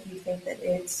time, if you think that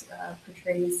it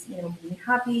portrays, being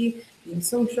happy, being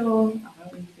social,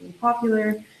 being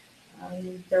popular,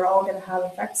 they're all going to have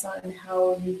effects on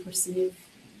how you perceive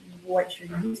what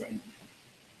you're using.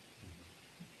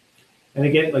 And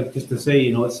again, like just to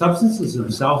say, substances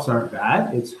themselves aren't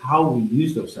bad. It's how we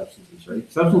use those substances,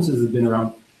 right? Substances have been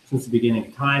around since the beginning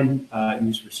of time,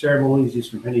 used for ceremonies,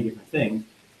 used for many different things.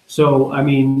 So, I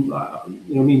mean,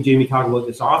 me and Jamie talk about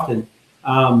this often.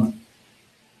 I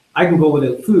can go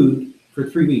without food for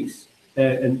 3 weeks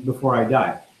and before I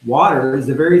die. Water is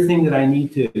the very thing that I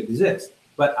need to exist,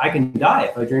 but I can die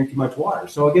if I drink too much water.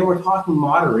 So again, we're talking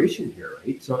moderation here,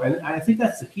 right? So, and I think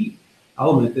that's the key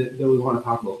element that we want to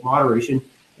talk about, moderation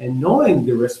and knowing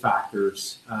the risk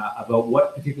factors about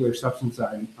what particular substance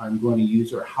I'm going to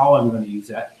use or how I'm going to use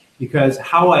that, because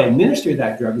how I administer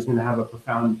that drug is going to have a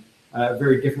profound,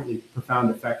 very differently profound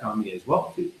effect on me as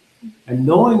well too. And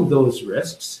knowing those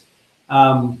risks,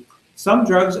 some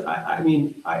drugs, I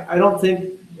don't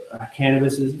think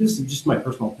cannabis is, this is just my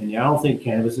personal opinion, I don't think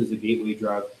cannabis is a gateway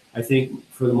drug. I think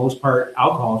for the most part,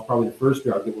 alcohol is probably the first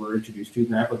drug that we're introduced to.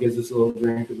 Grandpa gives us a little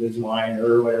drink of his wine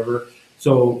or whatever.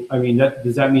 So, I mean,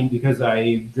 does that mean because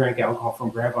I drank alcohol from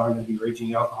Grandpa, I'm going to be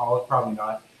raging alcoholic? Probably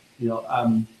not,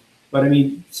 But I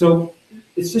mean, so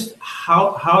it's just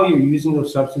how you're using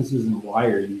those substances and why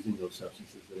you're using those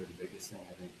substances that are the biggest thing,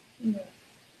 I think. Yeah.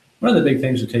 One of the big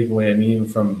things to take away, even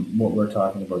from what we're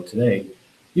talking about today,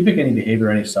 you pick any behavior,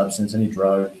 any substance, any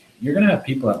drug, you're going to have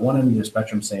people at one end of the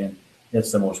spectrum saying,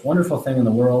 it's the most wonderful thing in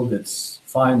the world, it's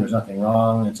fine, there's nothing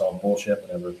wrong, it's all bullshit,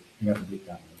 whatever. You have to beat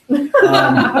that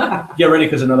one. Get ready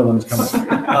because another one is coming.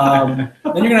 Then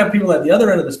you're going to have people at the other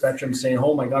end of the spectrum saying,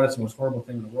 oh my God, it's the most horrible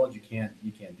thing in the world, you can't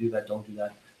do that, don't do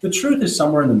that. The truth is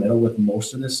somewhere in the middle with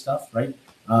most of this stuff, right?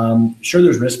 Sure,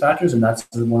 there's risk factors, and that's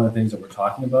one of the things that we're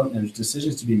talking about. And there's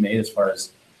decisions to be made as far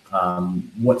as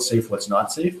what's safe, what's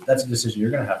not safe. That's a decision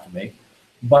you're going to have to make.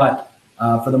 But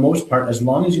for the most part, as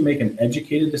long as you make an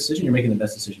educated decision, you're making the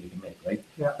best decision you can make, right?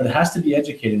 Yeah. But it has to be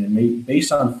educated and made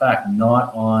based on fact,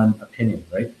 not on opinion,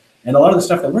 right? And a lot of the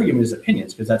stuff that we're giving is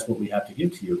opinions because that's what we have to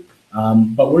give to you.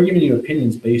 But we're giving you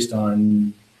opinions based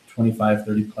on 25,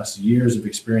 30 plus years of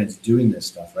experience doing this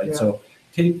stuff, right? Yeah. So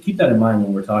keep that in mind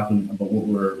when we're talking about what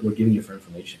we're giving you for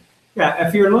information. Yeah,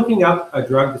 if you're looking up a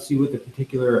drug to see what the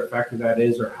particular effect of that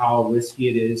is or how risky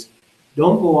it is,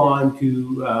 don't go on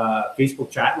to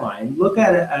Facebook chat line. Look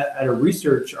at a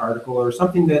research article or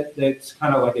something that's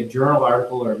kind of like a journal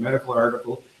article or a medical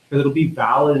article, because it'll be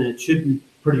valid and it should be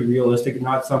pretty realistic and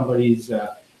not somebody's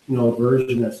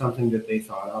version of something that they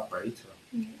thought up, right? So.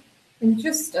 And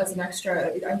just as an extra,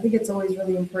 I think it's always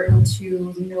really important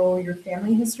to know your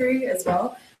family history as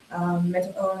well.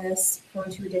 Mental illness, prone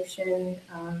to addiction,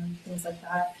 things like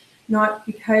that. Not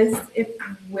because it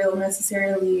will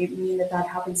necessarily mean that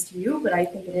happens to you, but I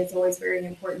think it is always very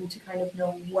important to kind of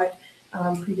know what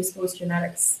predisposed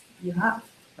genetics you have.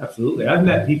 Absolutely. I've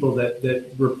met people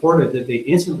that reported that they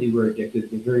instantly were addicted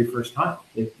the very first time.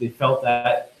 They felt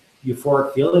that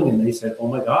euphoric feeling and they said, oh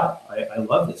my God, I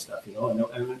love this stuff, and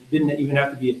it didn't even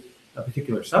have to be a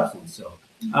particular substance. So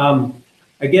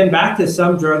again, back to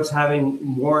some drugs having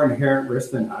more inherent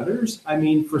risk than others. I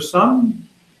mean, for some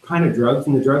kind of drugs,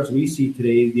 and the drugs we see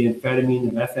today, the amphetamine,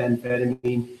 the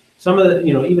methamphetamine, some of the,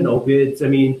 even opiates, I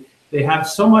mean, they have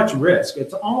so much risk.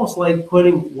 It's almost like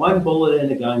putting one bullet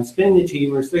in a gun, spinning the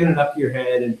chamber, sticking it up to your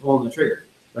head and pulling the trigger,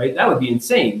 right? That would be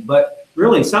insane. But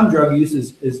really, some drug use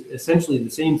is essentially the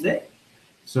same thing.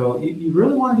 So you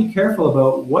really want to be careful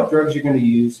about what drugs you're going to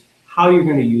use, how you're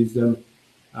going to use them,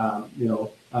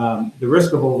 the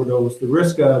risk of overdose, the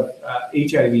risk of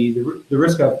HIV, the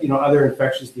risk of other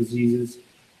infectious diseases,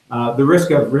 the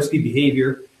risk of risky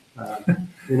behavior.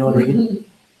 You know what I mean?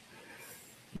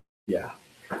 Yeah.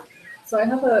 So I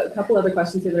have a couple other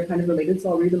questions here that are kind of related,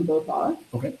 so I'll read them both off.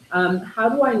 Okay. How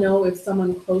do I know if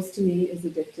someone close to me is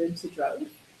addicted to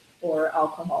drugs or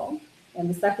alcohol? And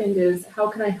the second is, how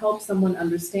can I help someone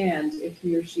understand if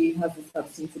he or she has a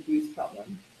substance abuse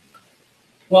problem?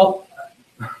 Well,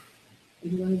 do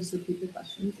you want to just repeat the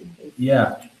questions?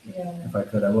 Yeah, if I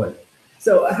could, I would.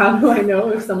 So how do I know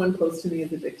if someone close to me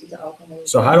is addicted to alcohol?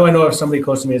 So how do I know if somebody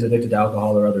close to me is addicted to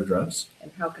alcohol or other drugs?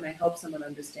 And how can I help someone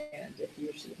understand if he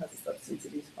or she has a substance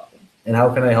abuse problem? And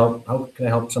how can I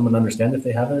help someone understand if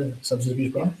they have a substance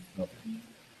abuse problem?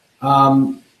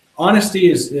 Okay. Honesty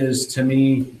is to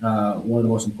me one of the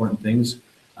most important things.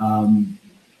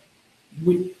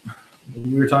 We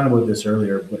were talking about this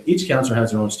earlier, but each counselor has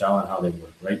their own style on how they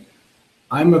work, right?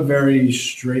 I'm a very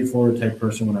straightforward type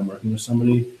person when I'm working with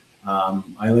somebody.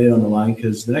 I lay it on the line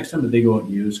because the next time that they go out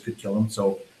and use could kill them.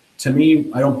 So to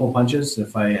me, I don't pull punches.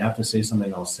 If I have to say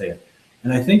something, I'll say it.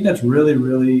 And I think that's really,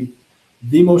 really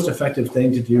the most effective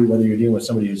thing to do, whether you're dealing with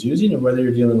somebody who's using or whether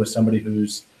you're dealing with somebody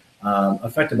who's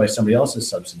affected by somebody else's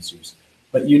substance use.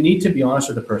 But you need to be honest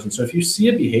with the person. So if you see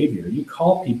a behavior, you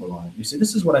call people on it. You say,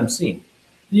 this is what I'm seeing.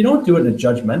 You don't do it in a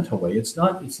judgmental way. It's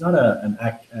not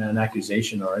an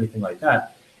accusation or anything like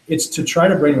that. It's to try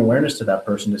to bring awareness to that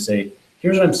person to say,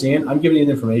 here's what I'm seeing. I'm giving you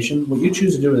the information. What you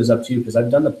choose to do is up to you because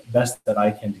I've done the best that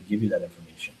I can to give you that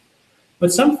information.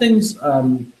 But some things,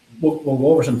 we'll go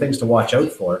over some things to watch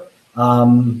out for.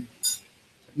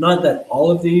 Not that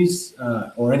all of these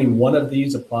or any one of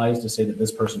these applies to say that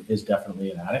this person is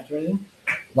definitely an addict or anything.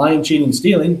 Lying, cheating,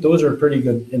 stealing, those are pretty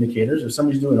good indicators. If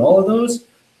somebody's doing all of those,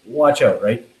 watch out,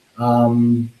 right?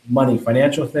 Money,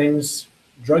 financial things,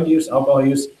 drug use, alcohol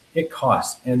use, it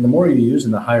costs. And the more you use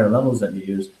and the higher levels that you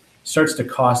use, starts to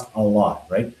cost a lot,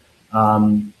 right?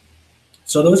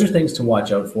 So those are things to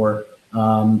watch out for.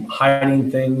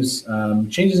 Hiding things,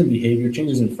 changes in behavior,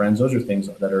 changes in friends, those are things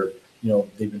that are,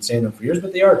 they've been saying them for years,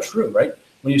 but they are true, right?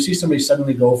 When you see somebody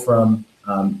suddenly go from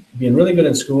being really good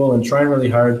in school and trying really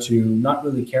hard to not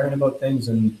really caring about things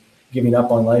and giving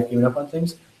up on life, giving up on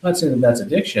things, I'm not saying that that's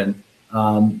addiction,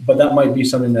 but that might be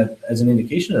something that as an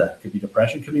indication of that. It could be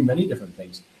depression, could be many different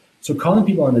things. So calling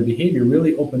people on their behavior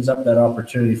really opens up that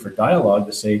opportunity for dialogue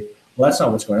to say, well, that's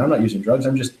not what's going on. I'm not using drugs.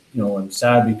 I'm just, I'm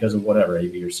sad because of whatever, A,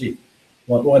 B, or C.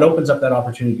 Well, it opens up that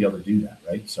opportunity to be able to do that,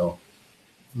 right? So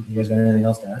you guys got anything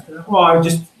else to add to that? Well, I would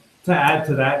just to add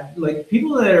to that, like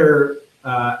people that are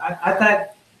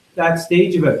at that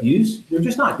stage of abuse, they're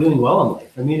just not doing well in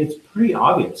life. I mean, it's pretty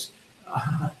obvious.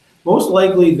 Most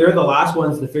likely, they're the last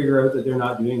ones to figure out that they're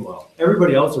not doing well.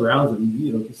 Everybody else around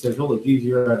them, says, "Holy geez,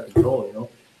 you're out of control,"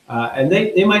 and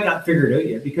they might not figure it out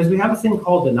yet because we have a thing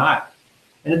called denial,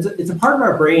 and it's a part of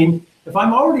our brain. If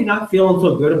I'm already not feeling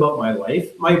so good about my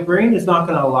life, my brain is not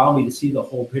going to allow me to see the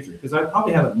whole picture because I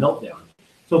probably have a meltdown.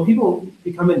 So people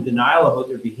become in denial about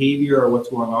their behavior or what's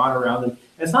going on around them. And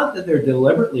it's not that they're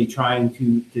deliberately trying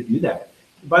to do that.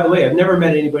 By the way, I've never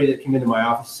met anybody that came into my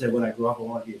office and said, when I grew up, I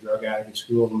want to be a drug addict in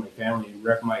school with my family and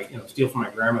wreck steal from my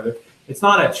grandmother. It's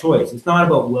not a choice. It's not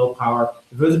about willpower.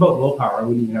 If it was about willpower, I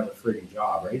wouldn't even have a frigging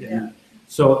job, right? Yeah. And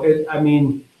so,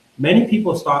 many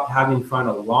people stopped having fun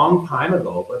a long time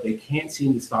ago, but they can't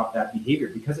seem to stop that behavior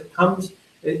because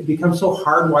it becomes so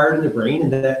hardwired in the brain,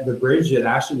 and that the bridge that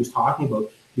Ashley was talking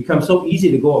about becomes so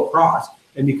easy to go across.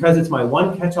 And because it's my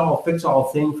one catch-all,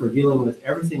 fix-all thing for dealing with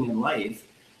everything in life,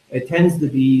 it tends to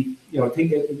be,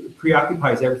 it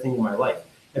preoccupies everything in my life.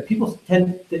 And people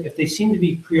tend to, if they seem to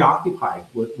be preoccupied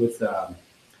with a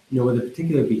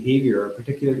particular behavior or a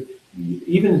particular,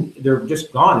 even they're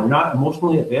just gone. They're not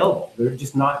emotionally available. They're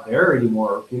just not there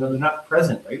anymore. They're not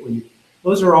present, right?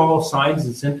 Those are all signs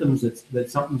and symptoms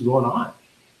that something's going on.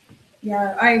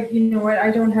 Yeah, I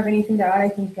don't have anything to add. I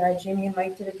think Jamie and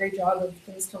Mike did a great job of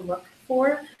things to look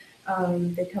for.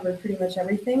 They covered pretty much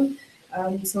everything.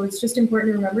 So it's just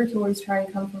important to remember to always try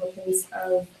and come from a place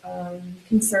of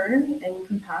concern and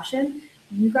compassion.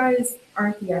 You guys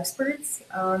aren't the experts.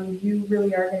 You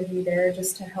really are going to be there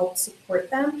just to help support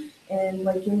them. And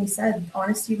like Jamie said,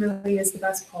 honesty really is the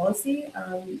best policy.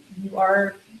 You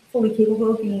are fully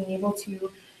capable of being able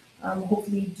to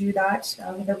hopefully do that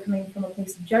without coming from a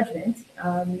place of judgment,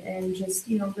 and just,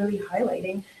 really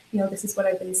highlighting, this is what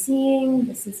I've been seeing.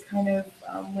 This is kind of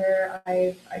where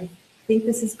I think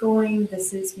this is going.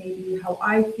 This is maybe how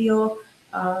I feel.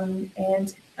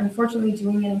 And unfortunately,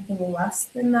 doing anything less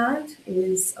than that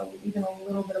is even a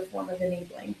little bit of form of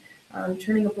enabling.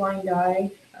 Turning a blind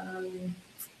eye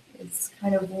is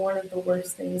kind of one of the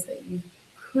worst things that you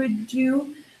could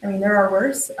do. I mean, there are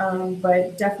worse,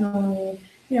 but definitely,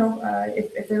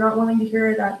 if they're not willing to hear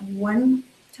it at one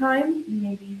time,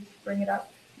 maybe bring it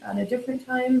up at a different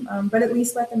time, but at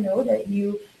least let them know that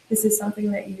this is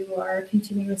something that you are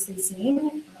continuously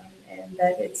seeing, and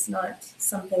that it's not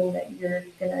something that you're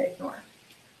going to ignore.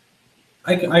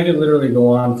 I could literally go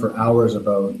on for hours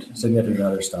about significant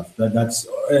other stuff. That's,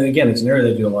 and again, it's an area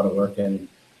that I do a lot of work in.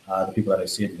 The people that I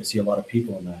see a lot of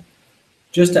people in that.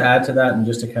 Just to add to that, and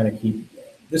just to kind of keep,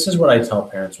 this is what I tell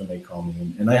parents when they call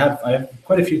me, and I have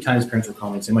quite a few times parents will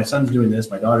call me and say, my son's doing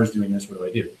this, my daughter's doing this, what do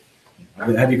I do?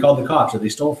 Have you called the cops? Or they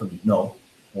stole from me? No.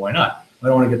 Well, why not? I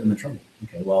don't want to get them in trouble.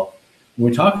 Okay, well,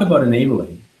 when we talk about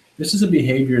enabling, this is a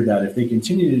behavior that if they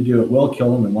continue to do, it will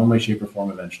kill them in one way, shape, or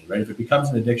form eventually, right? If it becomes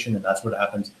an addiction and that's what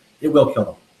happens, it will kill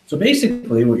them. So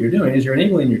basically what you're doing is you're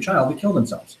enabling your child to kill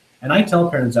themselves. And I tell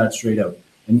parents that straight out.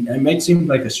 And it might seem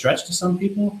like a stretch to some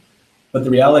people, but the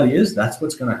reality is that's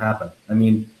what's going to happen. I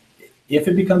mean, if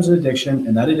it becomes an addiction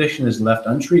and that addiction is left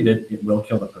untreated, it will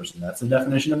kill the person. That's the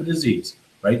definition of a disease,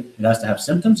 right? It has to have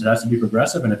symptoms, it has to be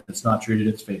progressive, and if it's not treated,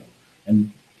 it's fatal.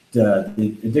 And the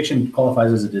addiction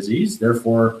qualifies as a disease,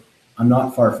 therefore, I'm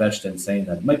not far-fetched in saying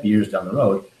that it might be years down the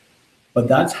road, but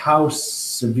that's how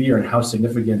severe and how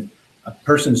significant a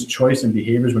person's choice and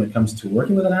behaviors when it comes to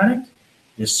working with an addict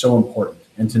is so important.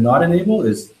 And to not enable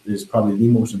is probably the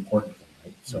most important thing,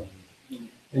 right? So,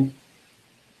 and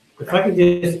if I could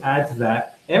just add to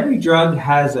that, every drug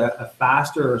has a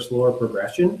faster or slower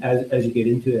progression as you get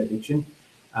into addiction.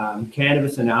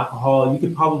 Cannabis and alcohol, you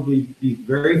could probably be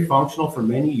very functional for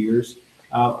many years.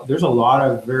 There's a lot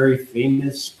of very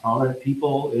famous, prominent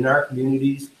people in our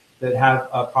communities that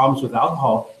have problems with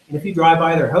alcohol. And if you drive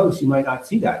by their house, you might not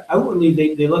see that.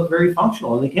 Outwardly, they look very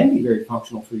functional, and they can be very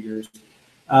functional for years.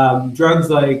 Drugs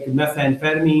like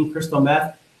methamphetamine, crystal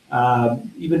meth,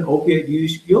 even opiate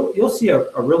use, you'll see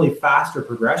a really faster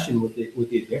progression with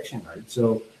the addiction, right?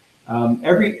 So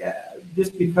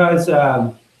just because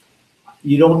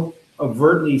you don't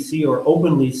overtly see or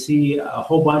openly see a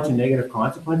whole bunch of negative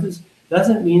consequences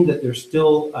doesn't mean that there's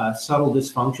still subtle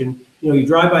dysfunction. You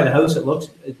drive by the house, it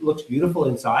looks beautiful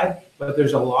inside, but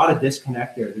there's a lot of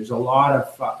disconnect there. There's a lot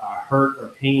of hurt or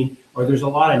pain, or there's a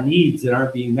lot of needs that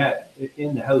aren't being met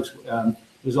in the house.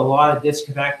 There's a lot of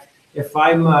disconnect. If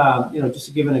I'm, just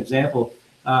to give an example,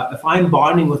 if I'm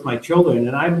bonding with my children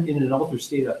and I'm in an altered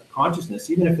state of consciousness,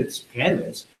 even if it's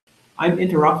cannabis, I'm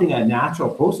interrupting a natural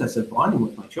process of bonding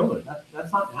with my children.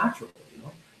 That's not natural.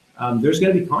 There's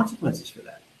going to be consequences for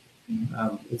that.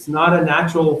 It's not a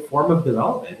natural form of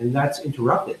development, and that's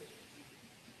interrupted.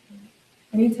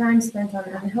 Any time spent on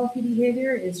unhealthy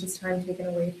behavior is just time taken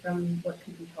away from what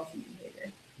could be healthy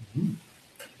behavior. Mm-hmm.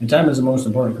 And time is the most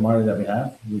important commodity that we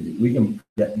have. We can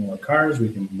get more cars,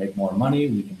 we can make more money,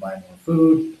 we can buy more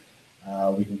food,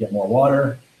 we can get more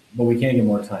water, but we can't get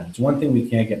more time. It's one thing we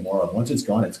can't get more of. Once it's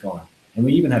gone, it's gone. And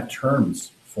we even have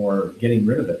terms for getting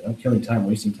rid of it. Killing time,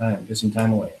 wasting time, pissing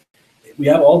time away. We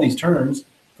have all these terms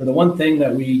for the one thing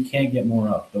that we can't get more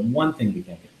of, the one thing we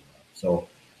can't get more of. So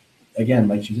again,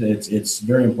 like you said, it's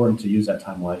very important to use that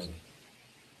time wisely.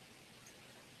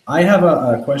 I have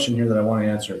a question here that I want to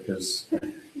answer because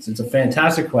it's a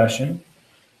fantastic question.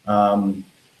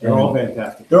 They're all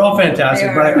fantastic. They're all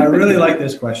fantastic, but I really like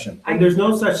this question. And there's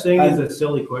no such thing as a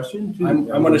silly question. I'm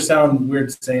going to sound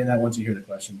weird saying that once you hear the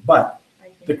question, but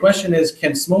the question is,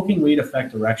 can smoking weed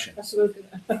affect erections?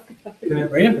 Can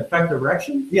it affect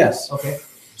erection? Yes. Okay.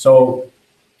 So,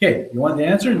 okay, you want the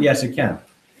answer? Yes, it can.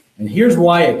 And here's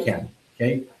why it can,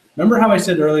 okay? Remember how I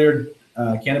said earlier,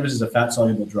 cannabis is a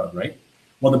fat-soluble drug, right?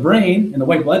 Well, the brain and the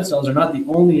white blood cells are not the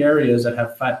only areas that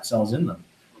have fat cells in them.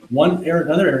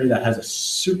 Another area that has a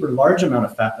super large amount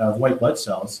of white blood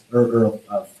cells, or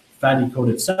of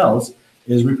fatty-coated cells,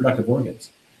 is reproductive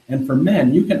organs. And for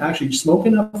men, you can actually smoke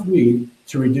enough weed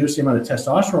to reduce the amount of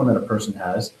testosterone that a person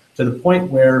has to the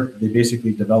point where they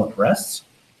basically develop breasts,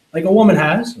 like a woman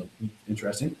has.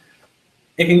 Interesting.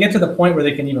 It can get to the point where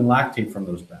they can even lactate from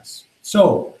those breasts.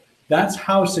 So that's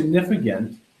how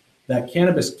significant that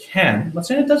cannabis can, I'm not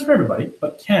saying it does for everybody,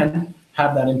 but can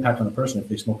have that impact on a person if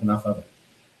they smoke enough of it.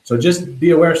 So just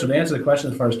be aware. So to answer the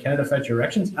question as far as can it affect your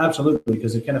erections? Absolutely,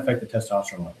 because it can affect the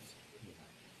testosterone levels.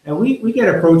 And we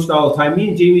get approached all the time. Me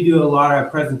and Jamie do a lot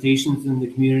of presentations in the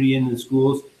community and in the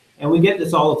schools, and we get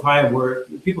this all the time where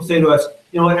people say to us,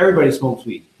 you know what, everybody smokes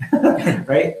weed,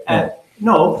 right?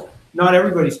 No, not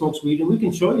everybody smokes weed, and we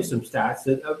can show you some stats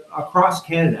that across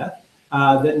Canada,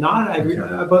 that not every,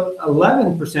 about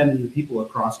 11% of the people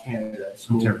across Canada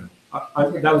smoke.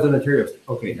 That was an Ontario,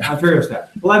 okay, Ontario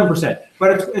stat, 11%.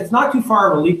 But it's not too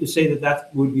far of a leap to say that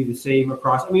that would be the same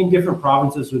across. I mean, different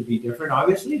provinces would be different,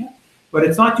 obviously. But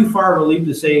it's not too far of a leap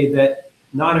to say that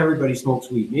not everybody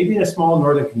smokes weed. Maybe in a small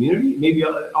northern community, maybe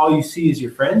all you see is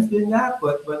your friends doing that.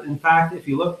 But in fact, if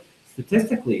you look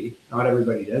statistically, not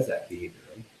everybody does that behavior.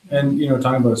 Right? And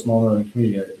talking about a small northern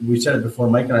community, we said it before.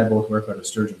 Mike and I both work out of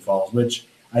Sturgeon Falls, which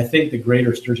I think the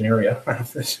greater Sturgeon area,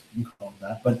 if you can call it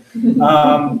that, but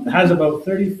has about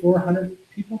 3,400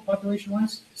 people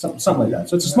population-wise, something like that.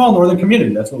 So it's a small northern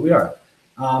community. That's what we are.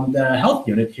 The health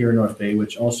unit here in North Bay,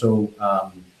 which also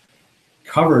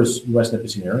covers West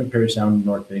Nipissing area, Parry Sound,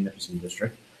 North Bay, Nipissing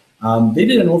District. They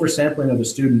did an oversampling of the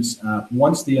students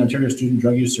once the Ontario Student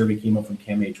Drug Use Survey came out from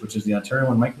CAMH, which is the Ontario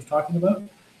one Mike was talking about.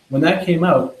 When that came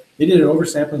out, they did an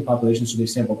oversampling population, so they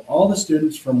sampled all the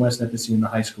students from West Nipissing in the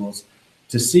high schools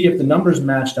to see if the numbers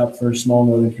matched up for small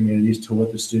northern communities to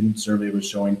what the student survey was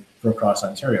showing for across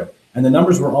Ontario. And the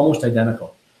numbers were almost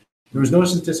identical. There was no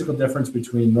statistical difference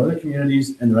between northern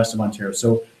communities and the rest of Ontario.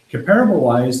 So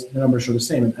comparable-wise, the numbers show the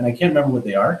same, and I can't remember what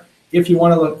they are. If you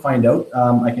want to find out,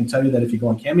 I can tell you that if you go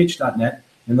on camh.net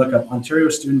and look up Ontario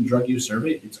Student Drug Use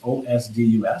Survey, it's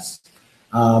OSDUS,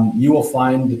 you will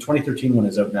find the 2013 one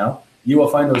is out now. You will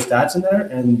find those stats in there,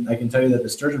 and I can tell you that the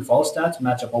Sturgeon Falls stats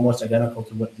match up almost identical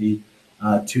to what the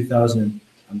 2000,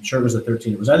 I'm sure it was the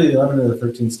 13. It was either the 11 or the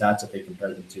 13 stats that they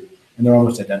compared them to, and they're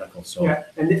almost identical. So yeah,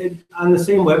 and on the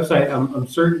same website, I'm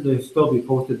certain they'll still be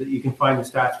posted that you can find the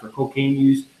stats for cocaine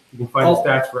use, you can find the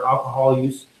stats for alcohol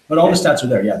use. But all the stats are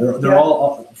there. Yeah, they're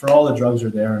all for all the drugs are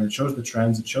there, and it shows the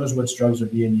trends. It shows which drugs are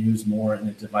being used more, and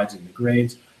it divides into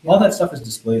grades. All that stuff is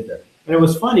displayed there. And it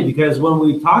was funny because when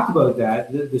we talked about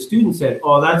that, the students said,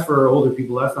 "Oh, that's for older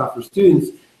people. That's not for students."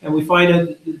 And we find out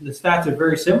the stats are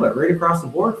very similar, right across the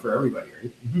board for everybody,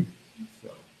 right? Mm-hmm. So,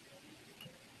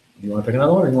 do you want to pick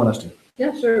another one, or you want us to?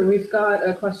 Yeah, sure. We've got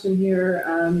a question here.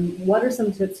 What are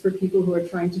some tips for people who are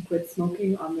trying to quit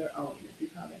smoking on their own, if you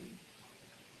have any?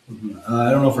 I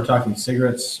don't know if we're talking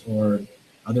cigarettes or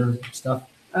other stuff.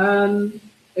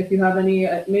 If you have any,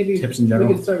 maybe tips in general.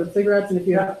 We could start with cigarettes, and if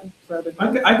you have other tips.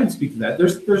 I can speak to that.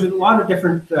 There's a lot of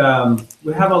different.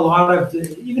 We have a lot of,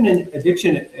 even in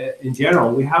addiction in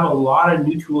general, we have a lot of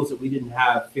new tools that we didn't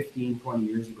have 15, 20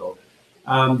 years ago.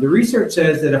 The research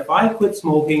says that if I quit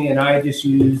smoking and I just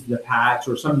use the patch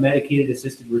or some medicated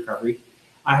assisted recovery,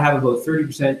 I have about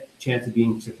 30% chance of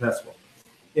being successful.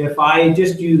 If I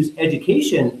just use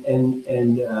education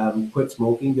and quit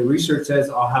smoking, the research says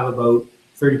I'll have about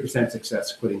 30%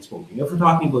 success quitting smoking, if we're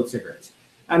talking about cigarettes.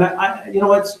 And you know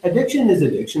what, addiction is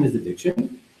addiction.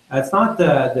 It's not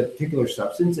the particular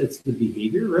substance, it's the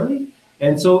behavior, really.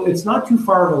 And so it's not too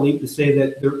far of a leap to say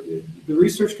that the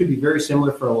research could be very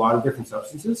similar for a lot of different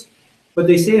substances. But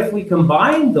they say if we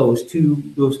combine those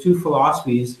two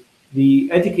philosophies, the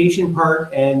education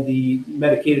part and the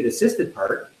medicated assisted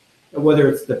part, whether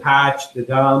it's the patch, the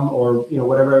gum, or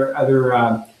whatever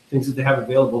other things that they have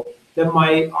available, then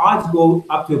my odds go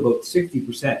up to about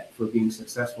 60% for being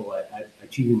successful at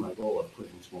achieving my goal of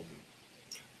quitting smoking.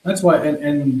 That's why,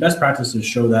 and best practices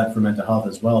show that for mental health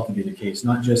as well to be the case,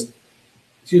 not just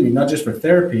for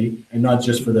therapy and not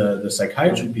just for the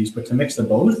psychiatry piece, but to mix the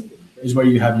both is where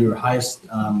you have your highest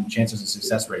chances of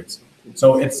success rates.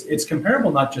 So it's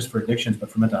comparable not just for addictions, but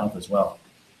for mental health as well.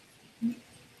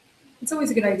 It's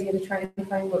always a good idea to try and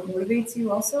find what motivates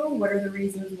you also. What are the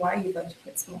reasons why you'd like to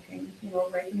quit smoking?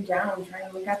 Write them down, try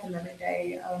and look at them every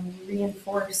day.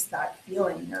 Reinforce that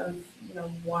feeling of,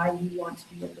 why you want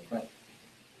to be able to quit.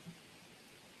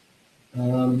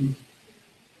 And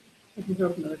I can throw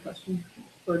up another question.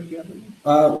 Or do you have any?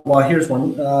 Well, here's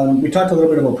one. We talked a little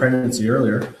bit about pregnancy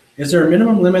earlier. Is there a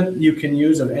minimum limit you can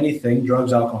use of anything,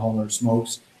 drugs, alcohol, or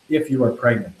smokes, if you are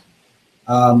pregnant?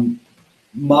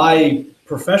 My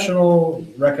professional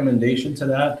recommendation to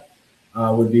that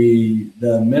would be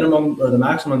the minimum or the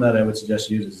maximum that I would suggest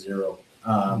you use is 0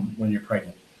 when you're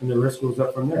pregnant. And the risk goes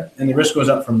up from there. And the risk goes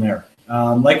up from there.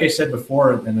 Like I said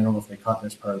before, and I don't know if they caught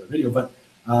this part of the video, but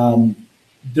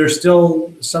there's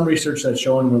still some research that's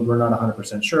showing, we're not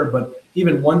 100% sure, but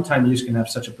even one-time use can have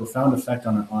such a profound effect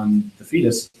on the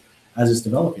fetus as it's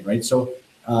developing, right? So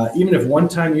even if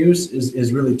one-time use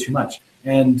is really too much.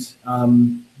 And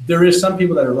there is some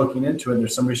people that are looking into it.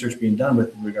 There's some research being done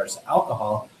with regards to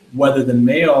alcohol, whether the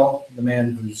male, the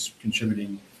man who's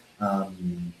contributing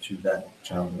to that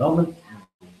child development,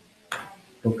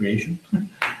 procreation,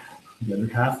 the other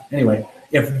half. Anyway,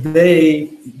 if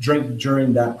they drink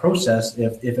during that process,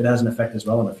 if it has an effect as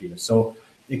well on the fetus. So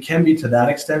it can be to that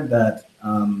extent that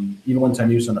even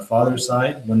one-time use on the father's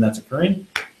side, when that's occurring,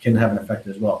 can have an effect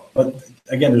as well. But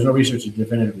again, there's no research to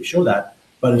definitively show that.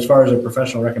 But as far as a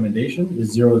professional recommendation,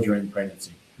 is 0 during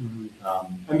pregnancy. Mm-hmm.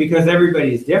 And because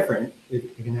everybody's different,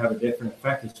 it can have a different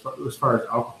effect as far as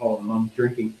alcohol and mom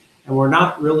drinking. And we're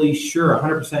not really sure,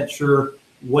 100% sure,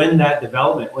 when that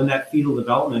fetal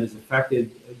development is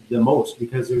affected the most,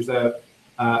 because there's a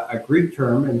Greek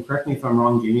term, and correct me if I'm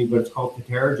wrong, Jamie, but it's called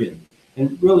pterygoin.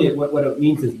 And really what it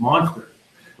means is monster,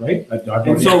 right?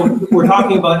 And so we're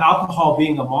talking about alcohol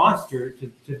being a monster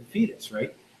to the fetus,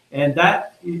 right? And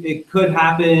that it could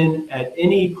happen at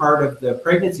any part of the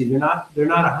pregnancy. They're not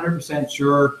 100%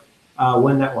 sure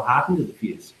when that will happen to the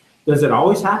fetus. Does it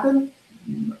always happen?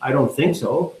 I don't think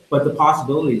so, but the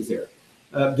possibility is there.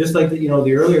 Just like the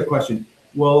earlier question,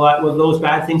 will those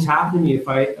bad things happen to me if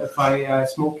I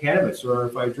smoke cannabis or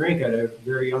if I drink at a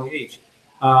very young age?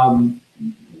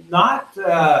 Not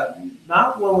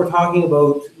when we're talking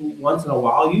about once in a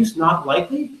while use. Not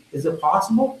likely. Is it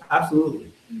possible? Absolutely.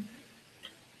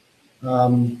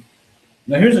 Now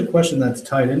here's a question that's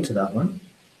tied into that one.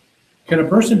 Can a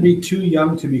person be too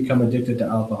young to become addicted to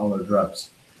alcohol or drugs?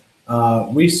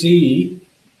 We see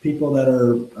people that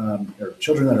are, or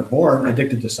children that are born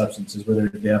addicted to substances, whether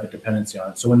they have a dependency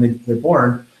on it. So when they're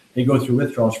born, they go through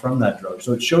withdrawals from that drug.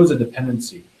 So it shows a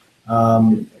dependency.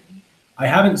 I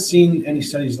haven't seen any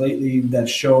studies lately that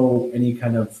show any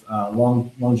kind of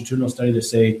longitudinal study to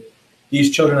say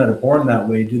these children that are born that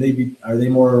way, are they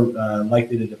more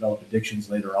likely to develop addictions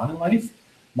later on in life?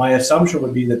 My assumption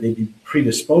would be that they'd be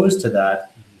predisposed to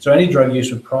that. So any drug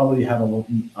use would probably have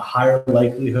a higher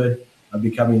likelihood of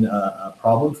becoming a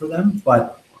problem for them.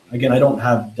 But again, I don't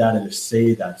have data to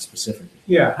say that specifically.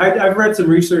 Yeah, I've read some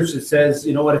research that says,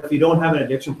 if you don't have an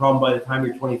addiction problem by the time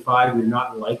you're 25, you're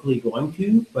not likely going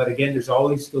to. But again, there's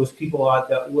always those people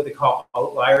what they call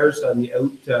outliers on the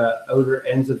outer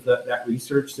ends of that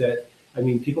research that,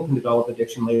 people can develop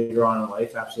addiction later on in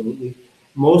life, absolutely.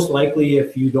 Most likely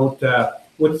if you don't,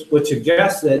 which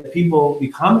suggests that people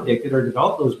become addicted or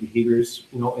develop those behaviors,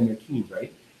 in their teens,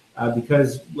 right?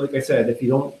 Because, like I said, if you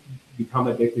don't become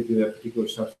addicted to a particular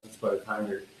substance by the time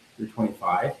you're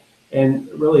 25, and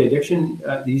really addiction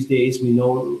these days, we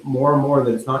know more and more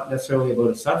that it's not necessarily about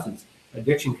a substance.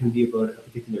 Addiction can be about a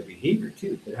particular behavior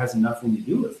too that has nothing to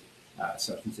do with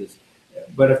substances.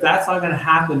 But if that's not going to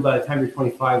happen by the time you're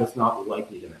 25, it's not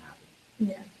likely going to happen.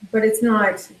 Yeah, but it's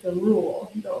not the rule,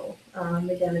 though.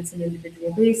 Again, it's an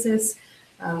individual basis.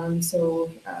 So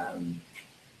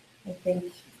I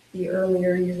think the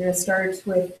earlier you're going to start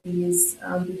with these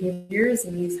behaviors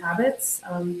and these habits,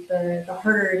 the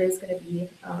harder it is going to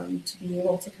be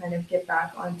able to kind of get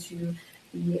back onto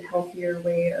the healthier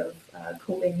way of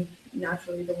coping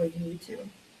naturally the way you need to.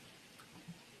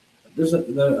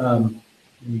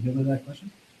 Can you give me that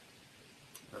question?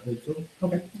 I think so.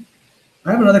 Okay.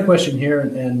 I have another question here,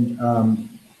 and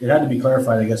it had to be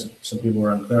clarified. I guess some people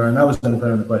were unclear, and I was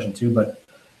unclear on the question too. But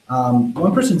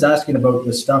one person's asking about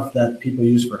the stuff that people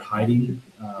use for hiding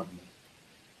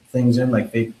things in,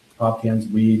 like fake pop cans,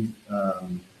 weed,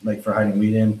 like for hiding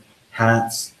weed in,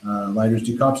 hats, lighters.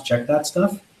 Do cops check that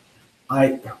stuff?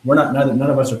 None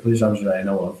of us are police officers that I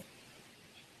know of.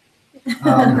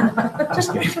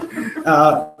 Just kidding.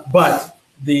 But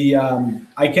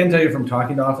I can tell you from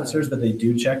talking to officers that they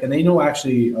do check, and they know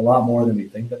actually a lot more than we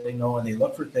think that they know, and they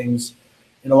look for things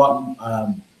in a lot.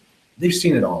 They've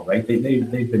seen it all, right?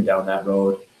 They've been down that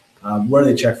road where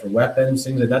they check for weapons,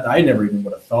 things like that. I never even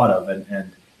would have thought of,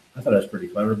 and I thought it was pretty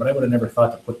clever, but I would have never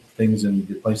thought to put things in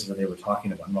the places that they were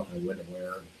talking about. I'm not going to go into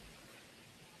where.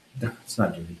 It's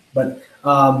not dirty, but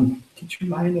get your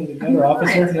mind on the other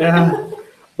officer. Yeah.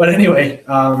 But anyway,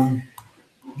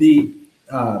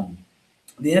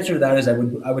 The answer to that is I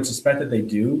would suspect that they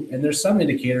do, and there's some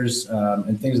indicators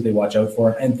and things that they watch out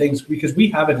for, and things because we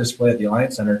have a display at the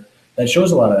Alliance Center that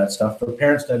shows a lot of that stuff for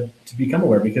parents to become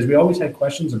aware, because we always had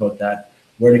questions about that.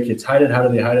 Where do kids hide it? How do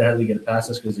they hide it? How do they get it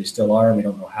past us? Because they still are, and we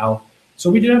don't know how. So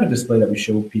we do have a display that we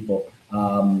show people,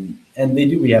 and they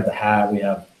do. We have the hat, we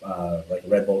have like a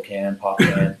Red Bull can, pop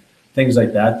can, things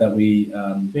like that we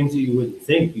things that you wouldn't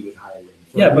think you would hide in.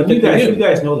 So, yeah, but you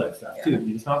guys know that stuff too.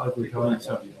 It's not like we're telling you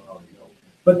stuff you don't already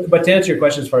know. But to answer your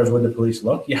question, as far as would the police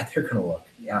look, yeah, they're going to look.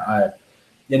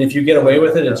 And if you get away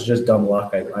with it, it's just dumb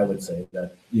luck. I would say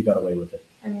that you got away with it.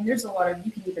 I mean, there's a lot of,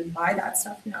 you can even buy that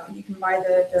stuff now. You can buy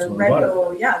the Red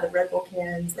Bull, the Red Bull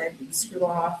cans that you screw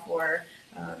off, or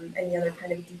any other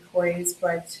kind of decoys.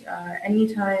 But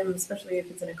anytime, especially if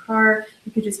it's in a car,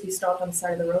 you could just be stopped on the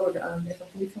side of the road. If a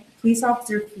police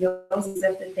officer feels as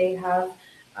if that they have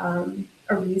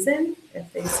a reason,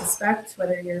 if they suspect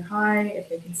whether you're high, if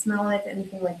they can smell it,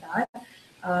 anything like that,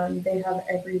 they have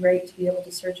every right to be able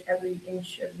to search every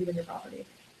inch of you and your property.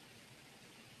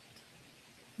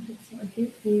 So I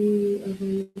think we are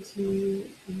going to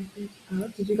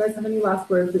did you guys have any last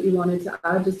words that you wanted to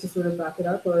add, just to sort of wrap it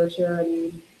up, or share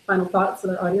any final thoughts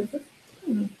with our audiences?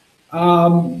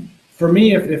 For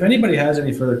me, if anybody has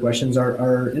any further questions,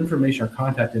 our information, our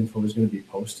contact info is going to be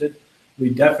posted.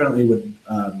 We definitely would,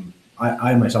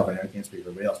 I myself, I can't speak for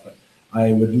everybody else, but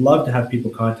I would love to have people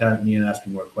contact me and ask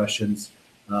me more questions.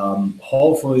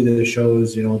 Hopefully this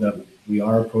shows, that we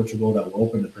are approachable, that we're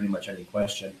open to pretty much any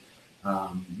question.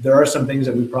 There are some things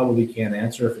that we probably can't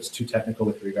answer if it's too technical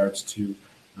with regards to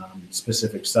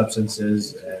specific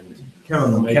substances and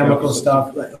chemical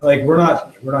stuff. Like we're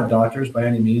not doctors by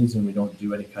any means, and we don't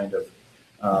do any kind of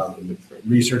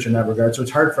research in that regard. So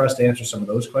it's hard for us to answer some of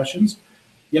those questions.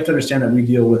 You have to understand that we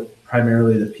deal with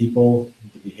primarily the people,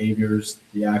 the behaviors,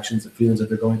 the actions, the feelings that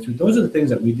they're going through. Those are the things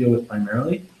that we deal with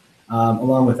primarily.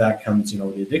 Along with that comes,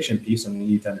 the addiction piece, and we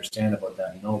need to understand about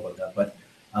that and know about that. But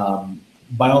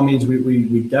by all means,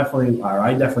 we definitely are.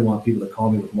 I definitely want people to call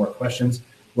me with more questions.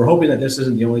 We're hoping that this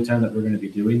isn't the only time that we're going to be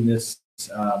doing this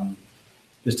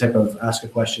this type of ask a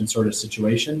question sort of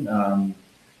situation.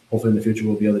 Hopefully in the future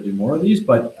we'll be able to do more of these.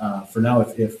 But for now,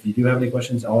 if you do have any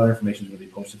questions, all our information is going to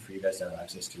be posted for you guys to have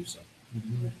access to. So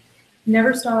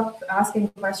never stop asking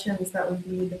questions. That would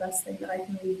be the best thing that I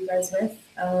can leave you guys with.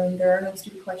 There are no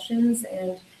stupid questions,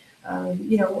 and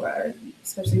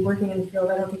especially working in the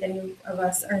field, I don't think any of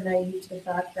us are naive to the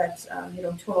fact that,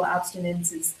 total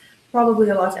abstinence is probably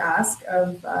a lot to ask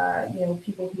of,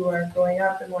 people who are growing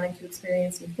up and wanting to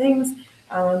experience new things.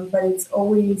 But it's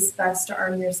always best to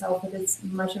arm yourself with as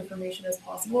much information as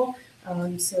possible,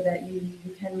 so that you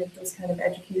can make those kind of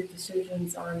educated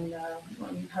decisions on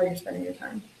how you're spending your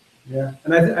time. Yeah,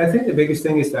 and I think the biggest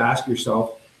thing is to ask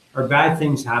yourself, are bad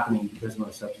things happening because of my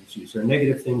substance use? Are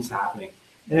negative things happening?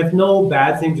 And if no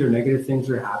bad things or negative things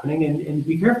are happening, and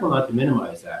be careful not to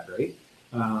minimize that, right?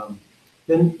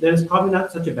 Then it's probably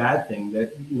not such a bad thing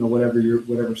that,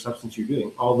 whatever substance you're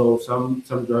doing. Although some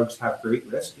drugs have great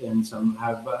risk and some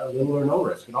have little or no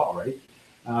risk at all, right?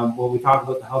 When we talk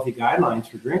about the healthy guidelines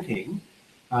for drinking,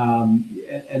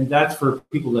 and that's for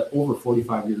people that over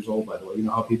 45 years old, by the way. You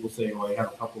know how people say, well, you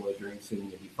have a couple of drinks and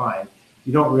you'll be fine.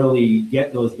 You don't really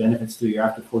get those benefits till you're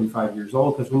after 45 years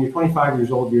old, because when you're 25 years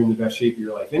old, you're in the best shape of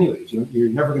your life anyways. You're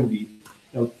never going to be,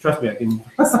 trust me, I can.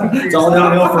 It's all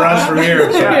downhill for us from here.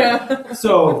 Yeah.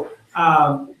 So,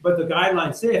 but the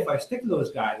guidelines say if I stick to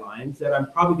those guidelines, that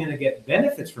I'm probably going to get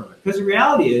benefits from it. Because the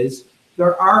reality is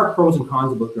there are pros and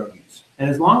cons about drug use. And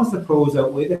as long as the pros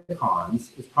outweigh the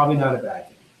cons, it's probably not a bad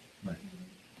thing.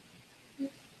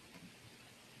 Right.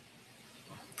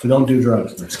 So don't do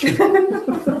drugs. No, just kidding.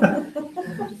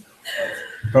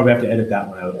 Probably have to edit that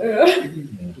one out. Yeah.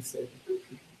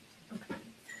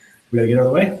 We gotta get out of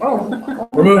the way. Oh,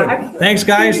 we're moving. Thanks,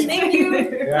 guys. Thank you.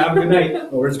 Yeah, have a good night.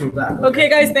 Oh, we're just moving back. Okay,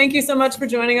 guys, thank you so much for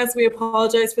joining us. We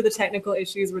apologize for the technical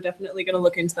issues. We're definitely going to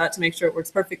look into that to make sure it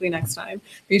works perfectly next time.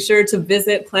 Be sure to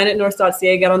visit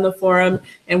PlanetNorth.ca, get on the forum,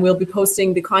 and we'll be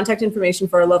posting the contact information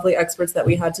for our lovely experts that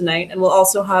we had tonight. And we'll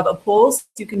also have a poll so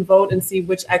you can vote and see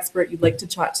which expert you'd like to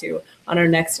chat to on our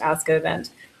next AskA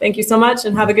event. Thank you so much,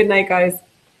 and have a good night, guys.